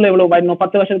 வருஷத்துக்குள்ள எவ்வளவு வரணும்,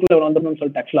 10 வருஷத்துக்குள்ள எவ்வளவு வந்துடணும்னு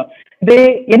சொல்லிட்டு. ஆக்சுவலா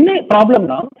என்ன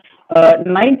ப்ராப்ளம்னா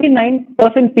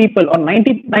 99% people or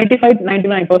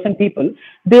 95-99% people,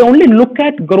 they only look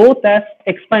at growth as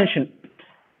expansion.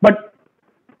 But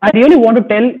I really want to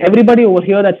tell everybody over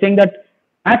here that saying that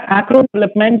at Acro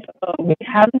Development we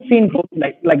haven't seen growth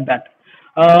like that.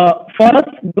 For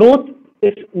us, growth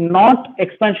is not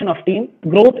expansion of team.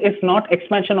 Growth is not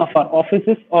expansion of our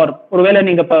offices or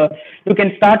you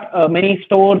can start many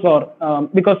stores or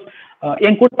because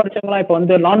என் கூட படிச்சவங்களாம் இப்போ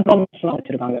வந்து லாண்ட்ரோமெட்ஸ்லாம்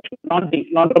வச்சிருக்காங்க,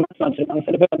 லாண்ட்ரோமெட்ஸ்லாம் வச்சிருக்காங்க,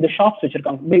 சில பேர் வந்து shops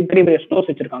வச்சிருக்காங்க, பெரிய பெரிய ஸ்டோர்ஸ்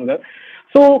வச்சிருக்காங்க.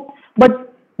 So but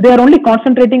they are only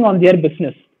concentrating on their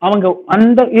business. அவங்க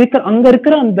அங்க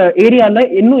இருக்கிற அந்த ஏரியால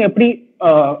இன்னும் எப்படி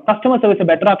கஸ்டமர் சர்வீஸை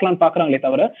பெட்டர் ஆக்கலாம்னு பாக்குறாங்களே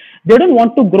தவிர they don't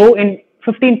want to grow in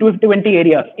 15 to 20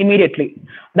 areas immediately.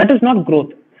 That is not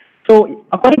growth. So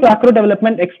according to Acro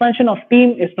Development, expansion of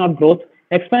team is not growth.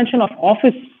 Expansion of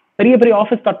office, பெரிய பெரிய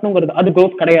ஆஃபீஸ் கட்டணுங்கிறது அது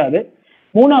growth கிடையாது.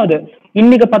 மூணாவது,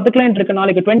 இன்னைக்கு 10 client இருக்கு,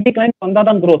 நாளைக்கு 20 client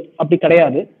வந்தாதான் growth, அப்படி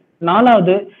கிடையாது.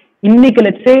 நாலாவது, இன்னைக்கு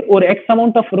லெட்ஸ் சே ஒரு எக்ஸ்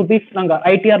அமௌண்ட் ஆஃப் ருபீஸ் நாங்க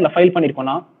ஐடிஆர்ல ஃபைல்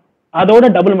பண்ணிருக்கோம்னா அதோட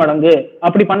டபுள் மடங்கு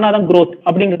அப்படி பண்ணாதான் growth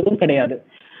அப்படிங்கிறதும் கிடையாது.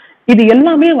 இது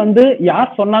எல்லாமே வந்து யார்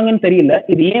சொன்னாங்கன்னு தெரியல,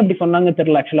 இது ஏன் இப்படி சொன்னாங்கன்னு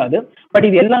தெரியல ஆக்சுவலா அது. பட்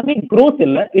இது எல்லாமே growth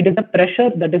இல்ல, it is a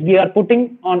pressure that is we are putting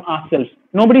on ourselves.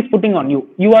 Nobody is putting on you,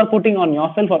 you are putting on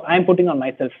yourself or I am putting on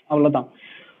myself, அவ்வளவுதான்.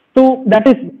 So that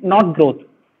is not growth.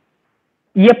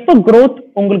 எப்ப growth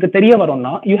உங்களுக்கு தெரிய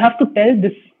வரும்னா you have to tell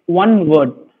this one word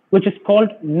which is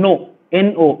called no,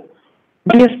 no.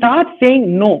 When you start saying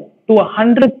no to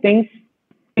 100 things,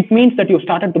 it means that you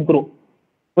started to grow.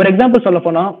 ஒரு example சொல்ல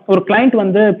போனா, ஒரு client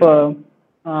வந்து இப்போ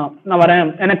நான் வரேன்,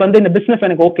 எனக்கு வந்து இந்த பிசினஸ்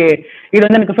எனக்கு ஓகே, இது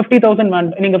வந்து எனக்கு 50,000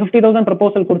 நீங்க 50,000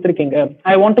 ப்ரொபோசல் கொடுத்துருக்கீங்க,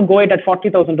 I want to go it at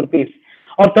 40,000 rupees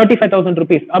or 35,000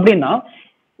 rupees அப்படின்னா,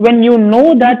 when you know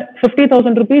that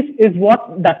 50,000 rupees is what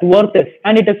that worth is,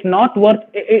 and it is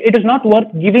not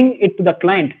worth giving it to the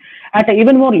client at an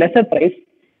even more lesser price,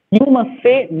 you must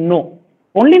say no.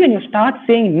 Only when you start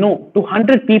saying no to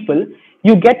 100 people,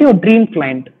 you get your dream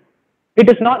client. It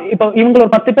is not, இப்போ இவங்க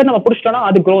ஒரு 10 பேர் நம்ம புடிச்சிட்டோம்னா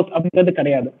அது growth அப்படிங்கிறது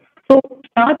கிடையாது. So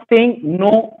start saying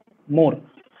no more.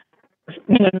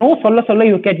 நீங்க no சொல்ல சொல்ல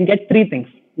you can get 3 things.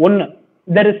 One,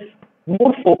 there is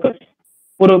more focus.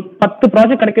 ஒரு 10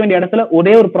 ப்ராஜெக்ட் கிடைக்க வேண்டிய இடத்துல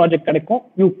ஒரே ஒரு ப்ராஜெக்ட் கிடைக்கும்.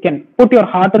 You can put your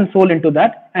heart and soul into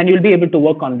that and you'll be able to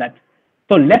work on that.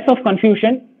 So less of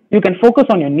confusion, you can focus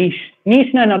on your niche.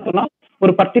 Niche-னா என்ன அர்த்தம்னா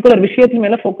ஒரு பர்டிகுலர் விஷயத்து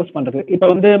மேல ஃபோக்கஸ் பண்றது. இப்போ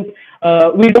வந்து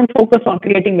we don't focus on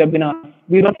creating webinars,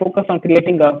 we don't focus on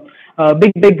creating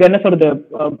big என்ன சொல்றது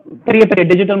பெரிய பெரிய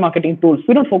digital marketing tools.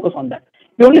 We don't focus on that.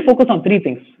 We only focus on 3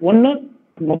 things. ஒன்னு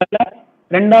மொபைல் ஆப்,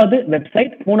 ரெண்டாவது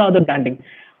வெப்சைட், மூணாவது பிராண்டிங்.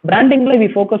 Brandingல we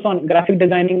focus on graphic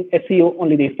designing, SEO,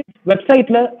 only these things.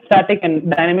 Websiteல static and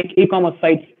dynamic e-commerce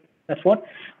sites. That's what.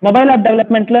 Mobile app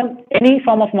developmentல any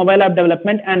form of mobile app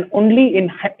development, and only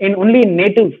in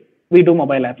native we do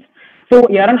mobile apps. So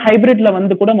யாரன் ஹைபிரிட்ல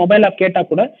வந்து கூட mobile app கேட்டா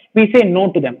கூட we say no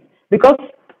to them, because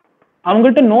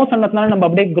அவங்கள்ட்ட no சொன்னதுனால நம்ம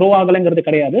அப்படியே க்ரோ ஆகலைங்கிறது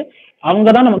கிடையாது,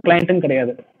 அவங்க தான் நம்ம கிளைண்ட்னு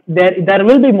கிடையாது. there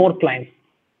will be more clients.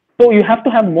 So you have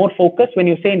to have more focus. When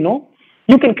you say no,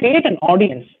 you can create an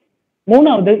audience.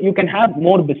 மூணாவது, you can have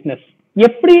more business.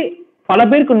 எப்படி பல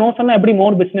பேருக்கு நோ சொன்னா எப்படி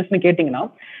more businessனு கேட்டீங்கன்னா,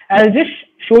 I'll just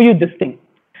show you this thing.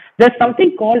 There's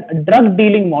something called drug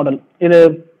dealing model. இது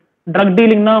drug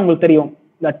dealingனா உங்களுக்கு தெரியும்,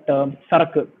 that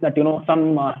சரக்கு, that you know some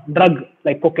drug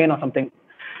like cocaine or something.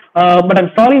 But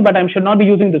I'm sorry, but I should not be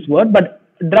using this word. But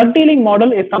drug dealing model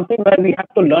is something where we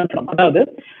have to learn from. அதாவது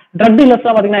drug dealers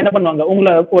பாத்தீங்கன்னா என்ன பண்ணுவாங்க,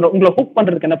 உங்களை hook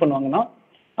பண்றதுக்கு என்ன பண்ணுவாங்கன்னா,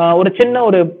 ஒரு சின்ன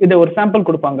ஒரு சாம்பிள்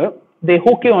கொடுப்பாங்க, they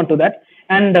hook you onto that,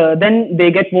 and then they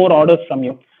get more orders from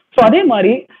you. So அதே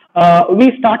மாதிரி we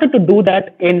started to do that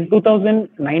in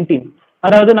 2019.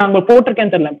 அதாவது நாங்க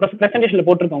போட்டிருக்கேன்னு தெரியல, பிரசன்டேஷன்ல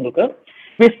போட்டிருக்கோம் உங்களுக்கு.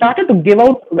 We started to give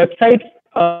out websites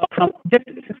from just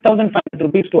 6,500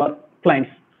 rupees to our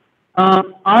clients.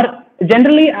 Our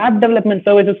generally app development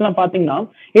services எல்லாம் பாத்தீங்கன்னா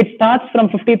it starts from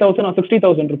 50,000 or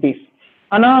 60,000 rupees.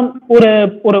 ஆனா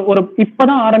ஒரு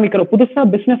இப்பதான் ஆரம்பிக்கிற புதுசா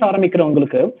பிசினஸ்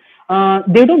ஆரம்பிக்கிறவங்களுக்கு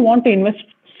they don't want to invest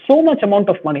so much amount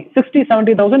of money.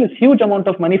 60,000-70,000 is huge amount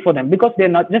of money for them, because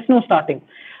they're not just no starting.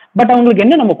 But அவங்களுக்கு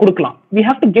என்ன நம்ம கொடுக்கலாம், we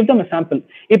have to give them a sample.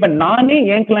 இப்ப நானே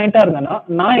என் கிளைண்டா இருந்தேன்னா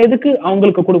நான் எதுக்கு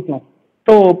அவங்களுக்கு கொடுக்கணும்?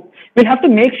 So we'll have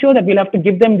to make sure that we'll have to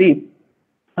give them the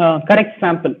correct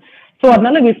sample. So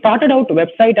அதனால we started out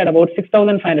website at about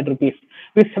 6,500 rupees.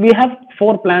 We have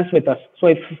 4 plans with us. So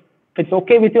if it's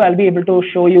okay with you, I'll be able to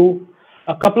show you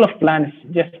a couple of plans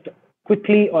just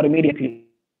quickly or immediately.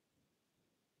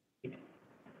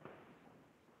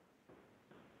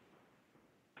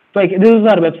 So like, this is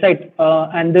our website,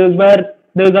 and those are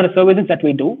the services that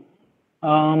we do,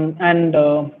 and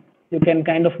you can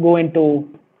kind of go into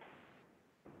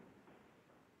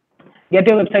get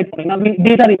your website. Now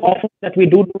these are the offers that we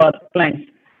do to our clients: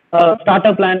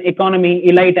 starter plan, economy,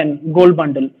 elite, and gold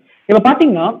bundle. If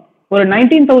பாத்தீங்கன்னா ஒரு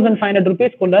 19,500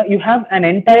 rupees குள்ள you have an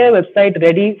entire website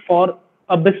ready for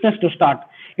a business to start.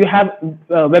 You have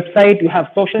website, you have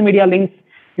social media links,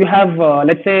 you have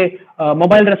let's say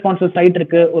mobile responsive site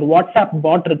இருக்கு, ஒரு WhatsApp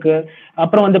பாட் இருக்கு,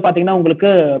 அப்புறம் வந்து பாத்தீங்கன்னா உங்களுக்கு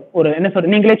ஒரு என்ன சொல்ற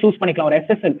நீங்களே சூஸ் பண்ணிக்கலாம், ஒரு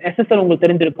எஸ்எஸ்எல் உங்களுக்கு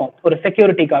தெரிஞ்சிருக்கும் ஒரு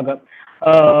செக்யூரிட்டிக்காக,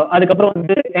 அதுக்கப்புறம்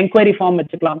வந்து என்கொயரி ஃபார்ம்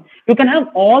வச்சுக்கலாம். You can have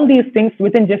all these things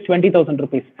within just 20,000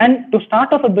 rupees. And to start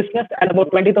off a business at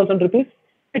about 20,000 rupees,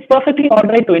 it's perfectly all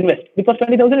right to invest, because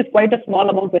 20,000 is quite a small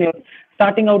amount when you're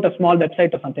starting out a small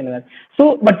website or something like that. So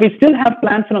but we still have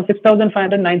plans from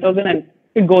 6,500, 9,000, and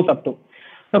it goes up to.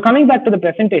 So coming back to the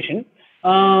presentation,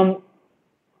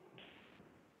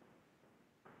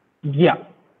 yeah.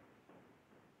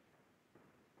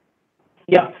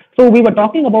 So we were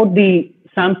talking about the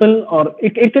sample, or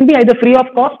it can be either free of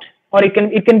cost, or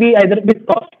it can be either with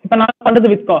cost. Ipa na pandrathu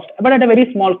with cost, but at a very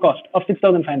small cost of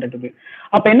 6,500 rupees.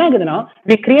 Appo enna aguduna,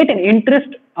 we create an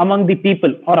interest among the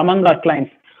people or among our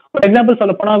clients. For example,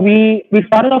 சொல்ல போனா we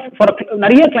started off for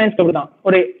நிறைய clients அப்படிதான்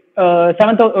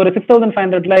ஒரு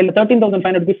 6,500 இல்ல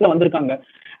 13,500 rupees வந்திருக்காங்க.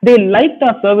 They liked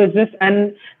our services and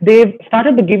they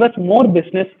started to give us more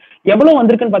business. எவ்வளவு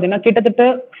வந்திருக்குன்னு பாத்தீங்கன்னா கிட்டத்தட்ட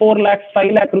 4 lakhs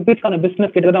 5 lakh rupees-கான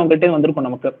பிசினஸ் கிட்டத்தட்ட அவங்கள்ட்ட வந்திருக்கும்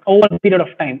நமக்கு over a period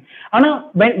of time. ஆனா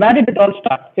where did it all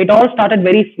start? It all started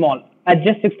very small. at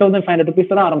just 6,500 rupees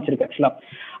தான் ஆரம்பிச்சிருக்கு. ஆக்சுவலா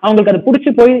அவங்களுக்கு அது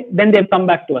பிடிச்சி போய் then they come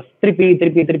back to us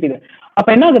திருப்பி. அப்ப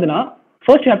என்ன ஆகுதுன்னா,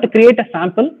 first you have to create a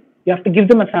sample, you have to give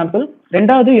them a sample.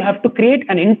 ரெண்டாவது you have to create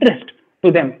an interest to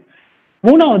them.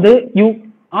 மூணாவது you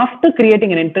after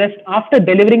creating an interest, after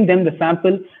delivering them the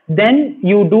sample, then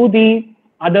you do the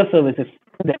other services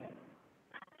to them.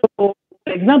 So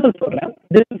example சொல்றேன்,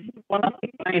 this is one of the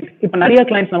client. இப்ப நிறைய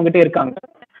clients நம்ம கிட்ட இருக்காங்க.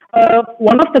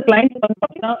 One of the clients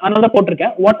another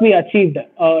போட்டிருக்கேன், what we achieved,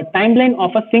 timeline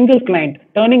of a single client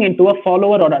turning into a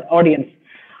follower or audience.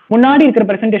 முன்னாடி இருக்கிற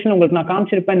presentation உங்களுக்கு நான்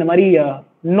காமிச்சிருப்பேன், இந்த மாதிரி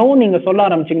நோ நீங்க சொல்ல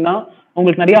ஆரம்பிச்சீங்கன்னா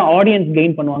உங்களுக்கு நிறைய ஆடியன்ஸ்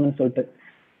கெயின் பண்ணுவாங்கன்னு சொல்லிட்டு.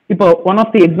 இப்போ ஒன்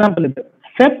ஆஃப் தி எக்ஸாம்பிள் இது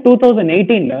Feb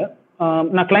 2018ல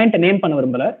நான் கிளைண்ட் நேம் பண்ண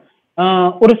விரும்பல,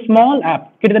 ஒரு ஸ்மால் ஆப்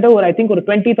கிட்டத்தட்ட ஒரு ஐ திங்க் ஒரு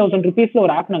 20,000 rupeesல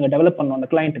ஒரு ஆப் நாங்க டெவலப் பண்ணோம் அந்த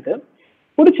கிளைண்ட்டுக்கு.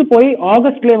 பிடிச்சி போய்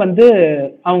ஆகஸ்ட்லேயே வந்து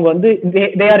அவங்க வந்து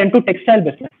they are into textile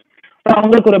business.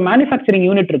 அவங்களுக்கு ஒரு மேனுஃபேக்சரிங்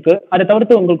யூனிட் இருக்கு, அதை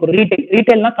தவிர்த்து உங்களுக்கு ஒரு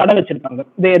ரீட்டைல்னா கடை வச்சிருக்காங்க,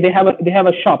 they have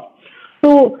a shop.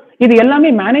 So இது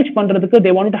எல்லாமே மேனேஜ் பண்றதுக்கு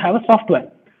they wanted to have a software,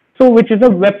 so which is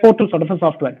a web portal sort of a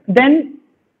software. Then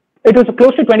it was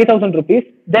close to 20,000 rupees.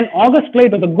 Then August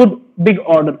it was a good big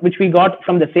order which we got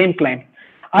from the same client.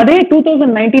 Adhe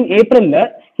 2019 April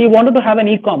he wanted to have an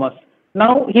e-commerce.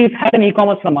 Now he's had an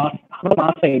e-commerce from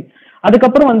our side.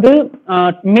 அதுக்கப்புறம் வந்து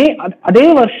மே அதே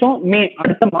வருஷம் மே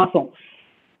அடுத்த மாசம்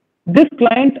this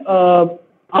client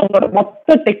அவங்களோட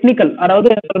மொத்த technical, அதாவது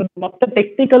மொத்த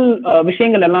டெக்னிக்கல்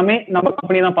விஷயங்கள் எல்லாமே நம்ம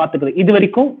கம்பெனி தான் பார்த்துக்குது. இது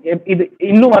வரைக்கும் இது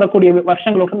இன்னும் வரக்கூடிய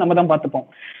வருஷங்களுக்கு நம்ம தான் பார்த்துப்போம்.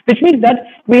 which means that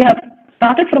we have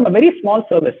started from a very small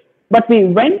service but we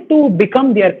went to become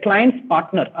their client's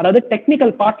partner, அதாவது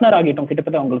டெக்னிக்கல் பார்ட்னர் ஆகிட்டோம்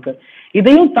கிட்டத்தட்ட அவங்களுக்கு.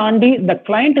 இதையும் தாண்டி the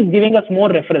client is giving us more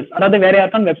referrals, அதாவது வேற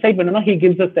யாருக்கான வெப்சைட் வேணும்னா he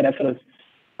gives us the referrals.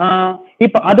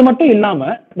 இப்ப அது மட்டும் இல்லாம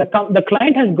the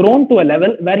client has grown to a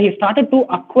level where he started to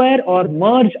acquire or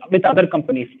merge with other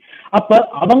companies. அப்ப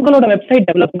அவங்களோட வெப்சைட்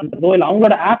டெவலப் பண்றதோ இல்ல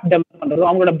அவங்களோட ஆப் டெவலப் பண்றதோ,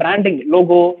 அவங்களோட பிராண்டிங்,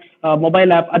 லோகோ,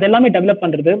 மொபைல் ஆப் அது எல்லாமே டெவலப்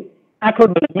பண்றது Acro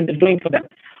Development is doing for them.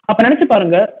 அப்ப நினைச்சு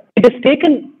பாருங்க, it has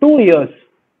taken 2 years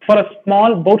for a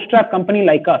small bootstrap company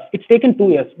like us. It's taken 2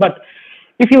 years, but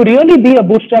if you really be a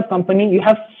bootstrap company, you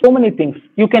have so many things.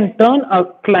 You can turn a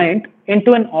client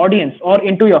into an audience or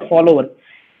into your follower.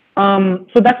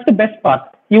 So that's the best part.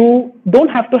 You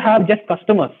don't have to have just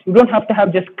customers, you don't have to have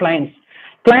just clients.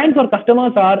 Clients or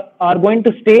customers are going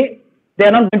to stay, they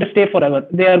are not going to stay forever,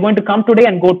 they are going to come today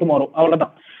and go tomorrow, avladha.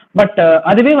 But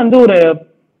அதுவே வந்து ஒரு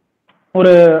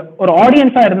ஒரு ஒரு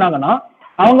ஆடியன்ஸா இருந்தாங்கன்னா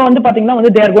அவங்க வந்து பாத்தீங்கன்னா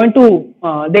வந்து they are going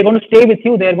to stay with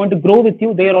you, they are going to grow with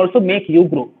you, they are also make you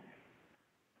grow.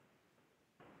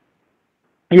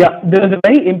 Yeah, this is a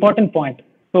very important point.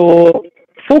 So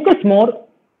focus more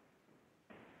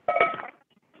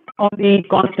on the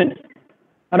constant.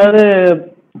 அதாவது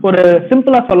ஒரு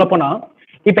சிம்பிளா சொல்ல போனா,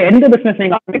 இப்ப எந்த business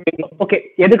நீங்க ஆரம்பிக்கிறீங்க, okay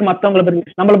எதுக்கு மத்தவங்களை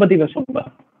பத்தி நம்மளை பத்தி பேசுவோம்.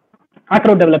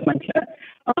 ஆக்ரோ டெவலப்மெண்ட்ல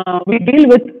we deal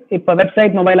with இப்ப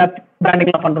வெப்சைட், மொபைல் ஆப் பிராண்டிங்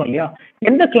எல்லாம் பண்றோம் இல்லையா,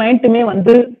 எந்த கிளைண்ட்டுமே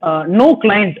வந்து no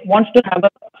client wants to have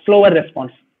a slower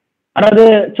response. அதாவது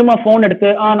சும்மா போன் எடுத்து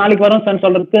நாளைக்கு வரும் சார்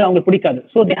சொல்றதுக்கு அவங்களுக்கு பிடிக்காது.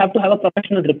 So they have to have a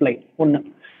professional reply. ஒண்ணு.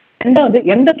 ரெண்டாவது,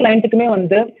 எந்த கிளைண்ட்டுக்குமே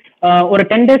வந்து ஒரு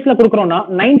 10 daysல கொடுக்குறோம்னா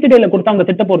 9th டேல கொடுத்தா அவங்க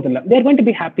திட்ட போறது இல்லை. they are going to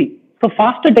be happy. So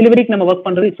pastor டெலிவரிக்கு நம்ம ஒர்க்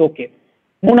பண்றது இட்ஸ் ஓகே.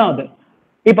 மூணாவது,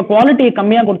 இப்ப குவாலிட்டி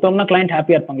கம்மியா கொடுத்தோம்னா கிளைண்ட்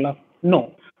ஹாப்பியா இருப்பாங்களா? No.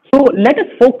 So let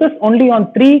us focus only on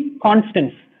 3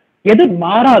 constants. எது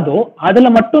மாறாதோ அதுல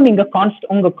மட்டும் நீங்க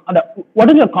உங்க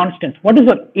what is your constant, what is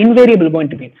your invariable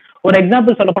going to be. ஒரு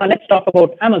எக்ஸாம்பிள் சொல்ல போனா, let's talk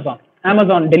about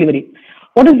Amazon delivery.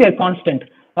 What is your constant?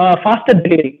 Pastor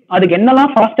delivery. அதுக்கு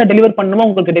என்னெல்லாம் ஃபாஸ்டா டெலிவர் பண்ணணுமோ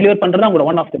உங்களுக்கு டெலிவர் பண்றது அவங்களோட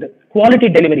one of the quality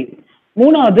delivery.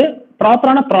 மூணாவது,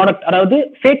 ப்ராப்பரான ப்ராடக்ட், அதாவது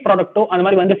ஃபேக் ப்ராடக்ட்டோ அந்த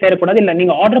மாதிரி வந்து சேரக்கூடாது, இல்ல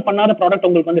நீங்க ஆர்டர் பண்ணாத ப்ராடக்ட்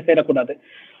உங்களுக்கு வந்து சேரக்கூடாது.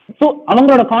 ஸோ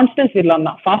அவங்களோட கான்ஸ்டன்ஸ் இதெல்லாம்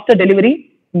தான், pastor delivery,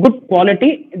 good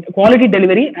quality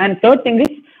delivery, and third thing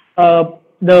is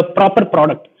the proper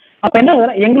product. அப்ப என்ன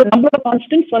நம்மளோட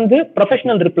கான்ஸ்டன்ஸ் வந்து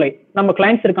ப்ரொஃபஷனல் ரிப்ளை. நம்ம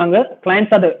கிளைண்ட்ஸ் இருக்காங்க,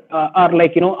 clients R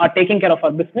like are taking care of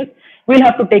our business, we'll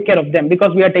have to take care of them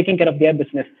because we are taking care of their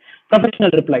business.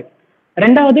 Professional reply.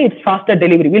 ரெண்டாவது, it's faster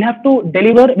delivery. We'll have to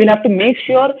deliver, we'll have to make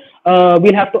sure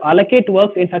we'll have to allocate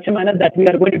works in such a manner that we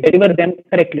are going to deliver them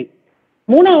correctly.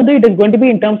 மூணாவது, it is going to be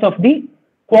in terms of the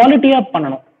quality app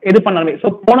பண்ணணும் எது பண்ணாலுமே. So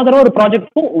போன தடவை ஒரு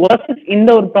ப்ராஜெக்ட்டுக்கும் versus இந்த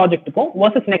ஒரு ப்ராஜெக்ட்டுக்கும்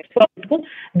versus next ப்ராஜெக்ட்டுக்கும்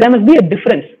there must be a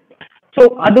difference. So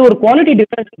அது ஒரு குவாலிட்டி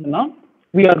டிஃபரன்ஸ் இருந்தா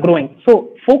we are growing. So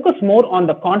focus more on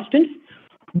the constants.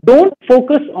 Don't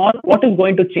focus on what is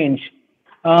going to change.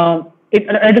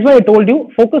 That is why I told you,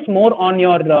 focus more on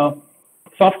your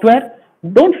software.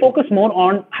 Don't focus more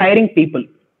on hiring people,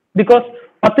 because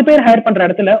 10 பேர் higher பண்ற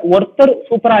இடத்துல ஒருத்தர்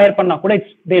சூப்பரா higher பண்ணா கூட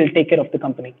they will take care of the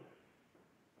company.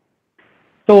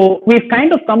 So we've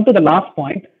kind of come to the last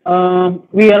point.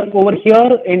 We are over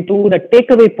here into the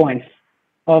takeaway points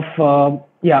of,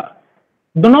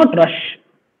 do not rush.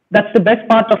 That's the best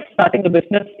part of starting a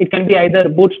business. It can be either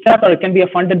bootstrap or it can be a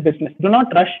funded business. Do not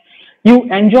rush. You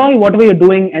enjoy whatever you're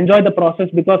doing, enjoy the process,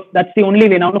 because that's the only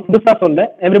way. Now,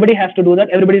 everybody has to do that.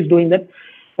 Everybody's doing that.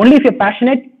 Only if you're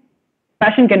passionate,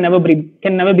 passion can never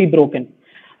be broken.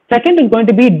 Second is going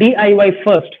to be DIY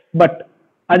first, but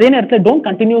don't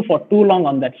continue for too long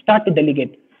on that. Start to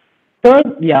delegate. Third,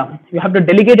 you have to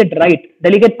delegate it right.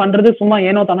 Delegate pandrathu summa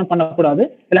eno thana panna kudadu.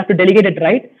 You'll have to delegate it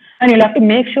right, and you'll have to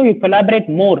make sure you collaborate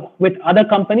more with other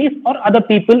companies or other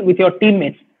people, with your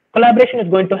teammates. Collaboration is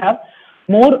going to have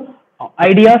more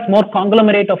ideas, more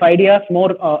conglomerate of ideas,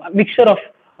 more mixture of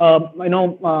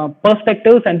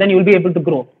perspectives, and then you'll be able to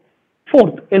grow.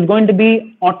 Fourth is going to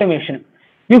be automation.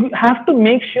 You have to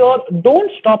make sure,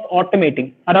 don't stop automating.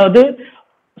 அதாவது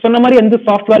சொன்ன மாதிரி எந்த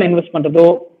software invest பண்றதோ,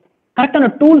 கரெக்டான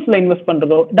டூல்ஸ்ல invest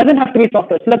பண்றதோ, doesn't have to B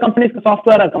software. சில கம்பெனிஸ்க்கு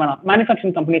சாஃப்ட்வேரா இருக்க வேணாம்,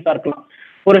 மேனுஃபேக்சரிங் கம்பெனிஸா இருக்கலாம்,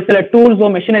 ஒரு சில டூல்ஸோ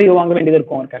மெஷினரியோ வாங்க வேண்டியது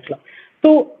இருக்கும் ஆக்சுவலா. So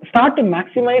start to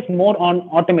maximise more on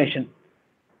automation.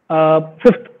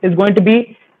 Fifth is going to be,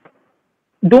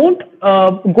 don't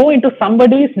go into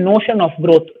somebody's notion of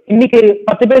growth. இன்னைக்கு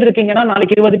 10 பேர் இருக்கீங்கன்னா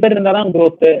நாளைக்கு 20 பேர் இருந்தா தான்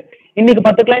growth. இன்னைக்கு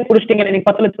 10 கிளைண்ட் பிடிச்சிட்டீங்க, இன்னைக்கு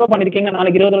 10 லட்ச ரூபாய் பண்ணிருக்கீங்க,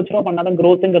 நாளைக்கு 20 லட்ச ரூபாய் பண்ணாதான்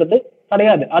growthங்கிறது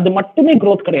கிடையாது. அது மட்டுமே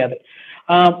growth கிடையாது.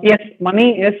 Yes, money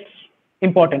is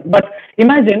important, but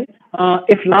imagine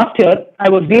if last year I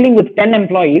was dealing with 10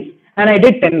 employees and I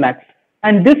did 10 lakhs,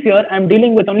 and this year I'm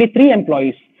dealing with only 3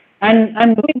 employees and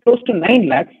I'm doing close to 9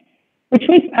 lakhs, which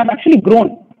means I've actually grown.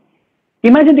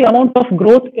 Imagine the amount of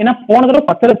growth. ஏன்னா போன தடவை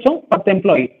 10 லட்சம் 10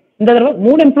 employee, இந்த தடவை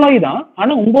 3 employee தான்,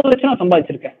 ஆனா 9 லட்சம் நான்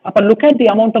சம்பாதிச்சிருக்கேன். அப்ப look at the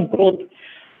amount of growth.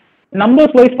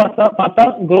 Numbers wise பார்த்தா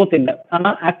growth இல்லை,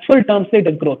 ஆனா actual டேர்ம்ஸ்ல it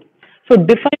is growth. So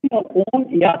define your own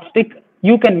yardstick.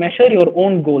 You can measure your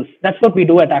own goals. That's what we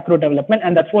do at Acro Development,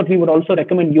 and that's what we would also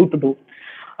recommend you to do.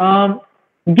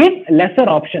 Give lesser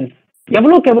options.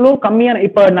 எவ்வளோ கம்மியான,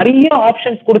 இப்ப நிறைய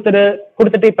options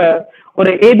கொடுத்துட்டு இப்ப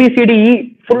ஒரு ABCDE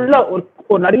ஃபுல்லா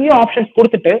ஒரு நிறைய ஆப்ஷன்ஸ்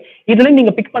கொடுத்துட்டு இதுல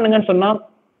நீங்க பிக் பண்ணுங்கன்னு சொன்னா,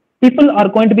 people are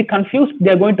going to be confused.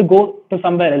 They are going to go to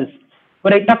somewhere else.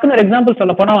 ஒரு டக்குன்னு ஒரு எக்ஸாம்பிள்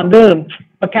சொல்ல போனா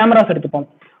இப்ப கேமராஸ் எடுத்துப்போம்.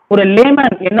 ஒரு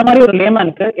லேமேன், என்ன மாதிரி ஒரு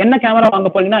லேமேனுக்கு என்ன கேமரா வாங்க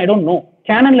போறீங்கன்னா ஐ டோன்ட் நோ.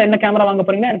 கேனன்ல என்ன கேமரா வாங்க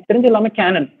போறீங்கன்னா எனக்கு தெரிஞ்ச எல்லாமே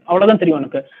கேனன், அவ்வளவுதான் தெரியும்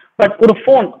எனக்கு. பட் ஒரு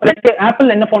போன்,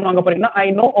 ஆப்பிள் என்ன போன் வாங்க போறீங்கன்னா ஐ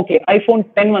நோ, ஓகே iPhone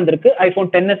 10 வந்திருக்கு, iPhone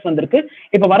 10s வந்திருக்கு,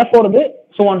 இப்ப வரப்போறது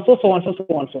so and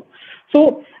so. So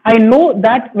I know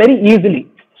that very easily.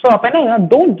 So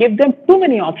don't give them too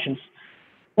many options.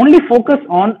 Only focus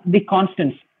on the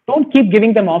constants. Don't keep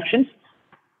giving them options.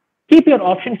 Keep your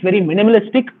options very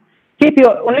minimalistic.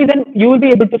 Only then you will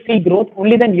be able to see growth.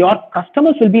 Only then your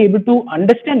customers will be able to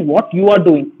understand what you are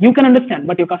doing. You can understand,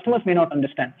 but your customers may not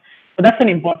understand. So that's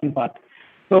an important part.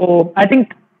 So I think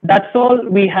that's all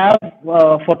we have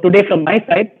for today from my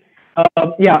side.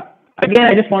 Again,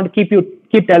 I just want to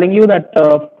keep telling you that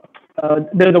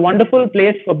there is a wonderful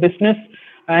place for business,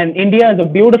 and India is a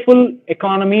beautiful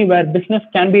economy where business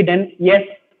can be done. Yes,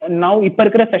 now இப்ப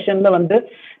இருக்கிற செஷன்ல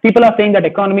people are saying that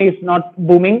economy is not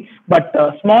booming, but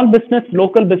small business,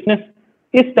 local business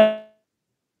is the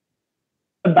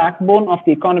backbone of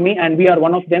the economy, and we are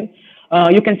one of them.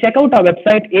 You can check out our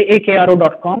website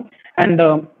aakro.com, and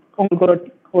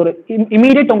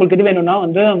immediate உங்களுக்கு இது வேணும்னா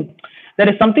there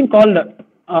is something called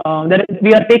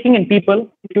we are taking in people.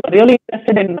 If you are really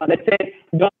interested in let's say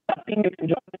job starting, you can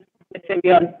join. Let's say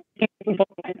we are taking people for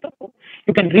client support.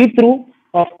 You can read through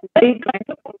of why client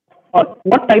support or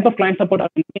what type of client support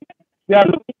are we looking at. We are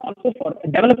looking also for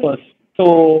developers. So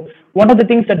what are the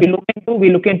things that we look into? We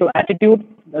look into attitude.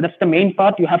 That's the main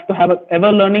part. You have to have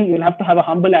ever learning. You will have to have a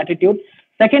humble attitude.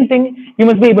 Second thing, you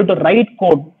must be able to write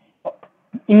code.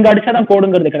 You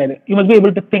must be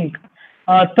able to think.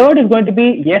 Third is going to be,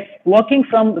 yes, working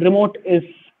from remote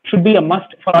should be a must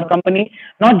for our company,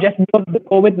 not just because of the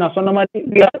COVID.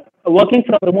 We are working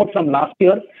from remote from last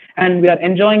year, and we are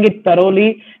enjoying it thoroughly.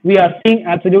 We are seeing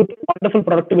absolute wonderful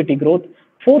productivity growth.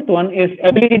 Fourth one is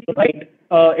ability to write.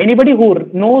 Anybody who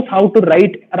knows how to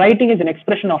write, writing is an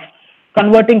expression of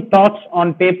converting thoughts on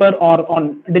paper or on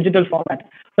digital format.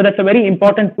 So that's a very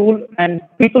important tool, and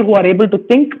people who are able to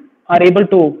think are able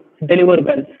to deliver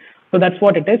well. So that's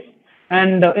what it is.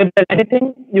 And if there's anything,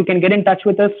 you can get in touch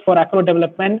with us for Acro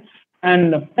Development, and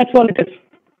that's all it is.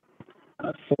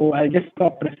 So I'll just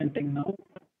stop presenting now.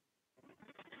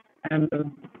 And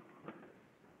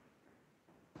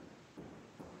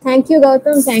thank you,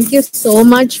 Gautam. Thank you so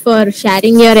much for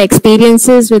sharing your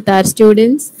experiences with our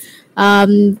students.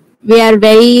 We are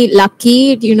very lucky,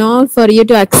 for you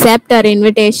to accept our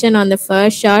invitation on the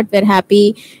first shot. We're happy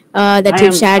that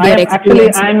you've shared your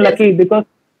experience. Actually, I am lucky because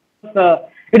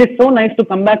it is so nice to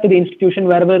come back to the institution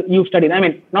wherever you studied. I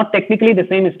mean, not technically the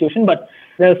same institution, but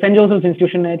the St. Joseph's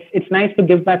institution. It's nice to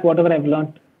give back whatever I've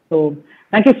learned. So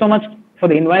thank you so much for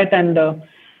the invite. And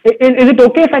is it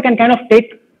okay if I can kind of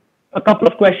take a couple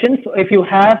of questions? So if you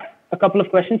have a couple of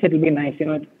questions, it will be nice.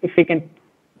 If we can.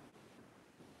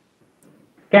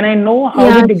 Can I know how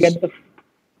did you get the?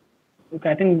 Okay,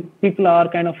 I think people are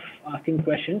kind of asking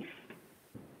questions.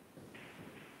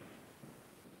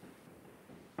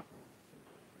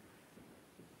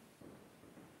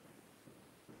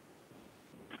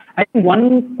 I think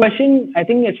one question, I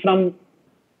think it's from,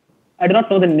 I do not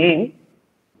know the name.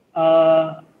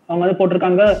 Can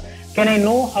I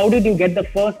know how did you get the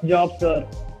first job, sir?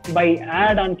 By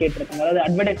ad on the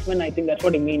advertisement, I think that's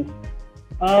what it means.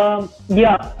 See,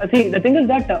 the thing is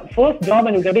that first job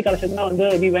and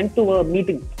we went to a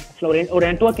meeting, or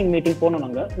networking meeting.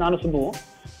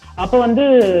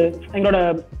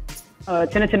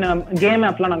 Game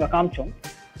app.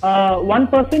 One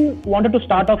person wanted to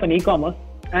start off an e-commerce,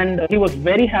 and he was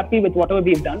very happy with whatever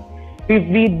we've done.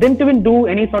 We didn't even do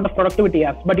any sort of productivity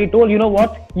apps, but he told, you know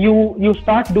what, you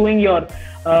start doing your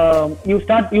you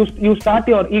start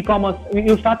your e-commerce,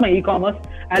 you start my e-commerce,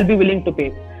 I'll be willing to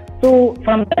pay. So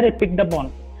from there it picked up on.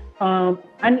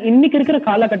 And இன்னைக்கு இருக்கிற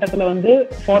காலகட்டத்துல வந்து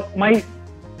for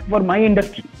my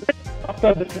industry,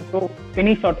 software business, so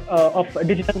any sort of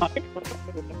digital marketing,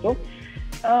 so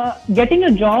getting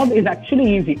a job is actually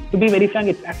easy. To be very frank,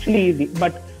 it's actually easy,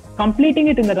 but completing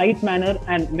it in the right manner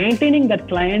and maintaining that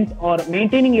client or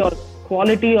maintaining your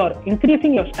quality or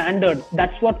increasing your standard,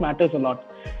 that's what matters a lot.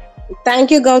 Thank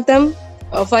you, Gautam,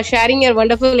 for sharing your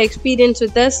wonderful experience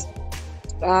with us.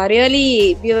 Really,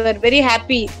 we were very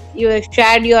happy you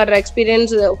shared your experience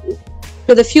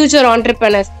to the future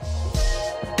entrepreneurs.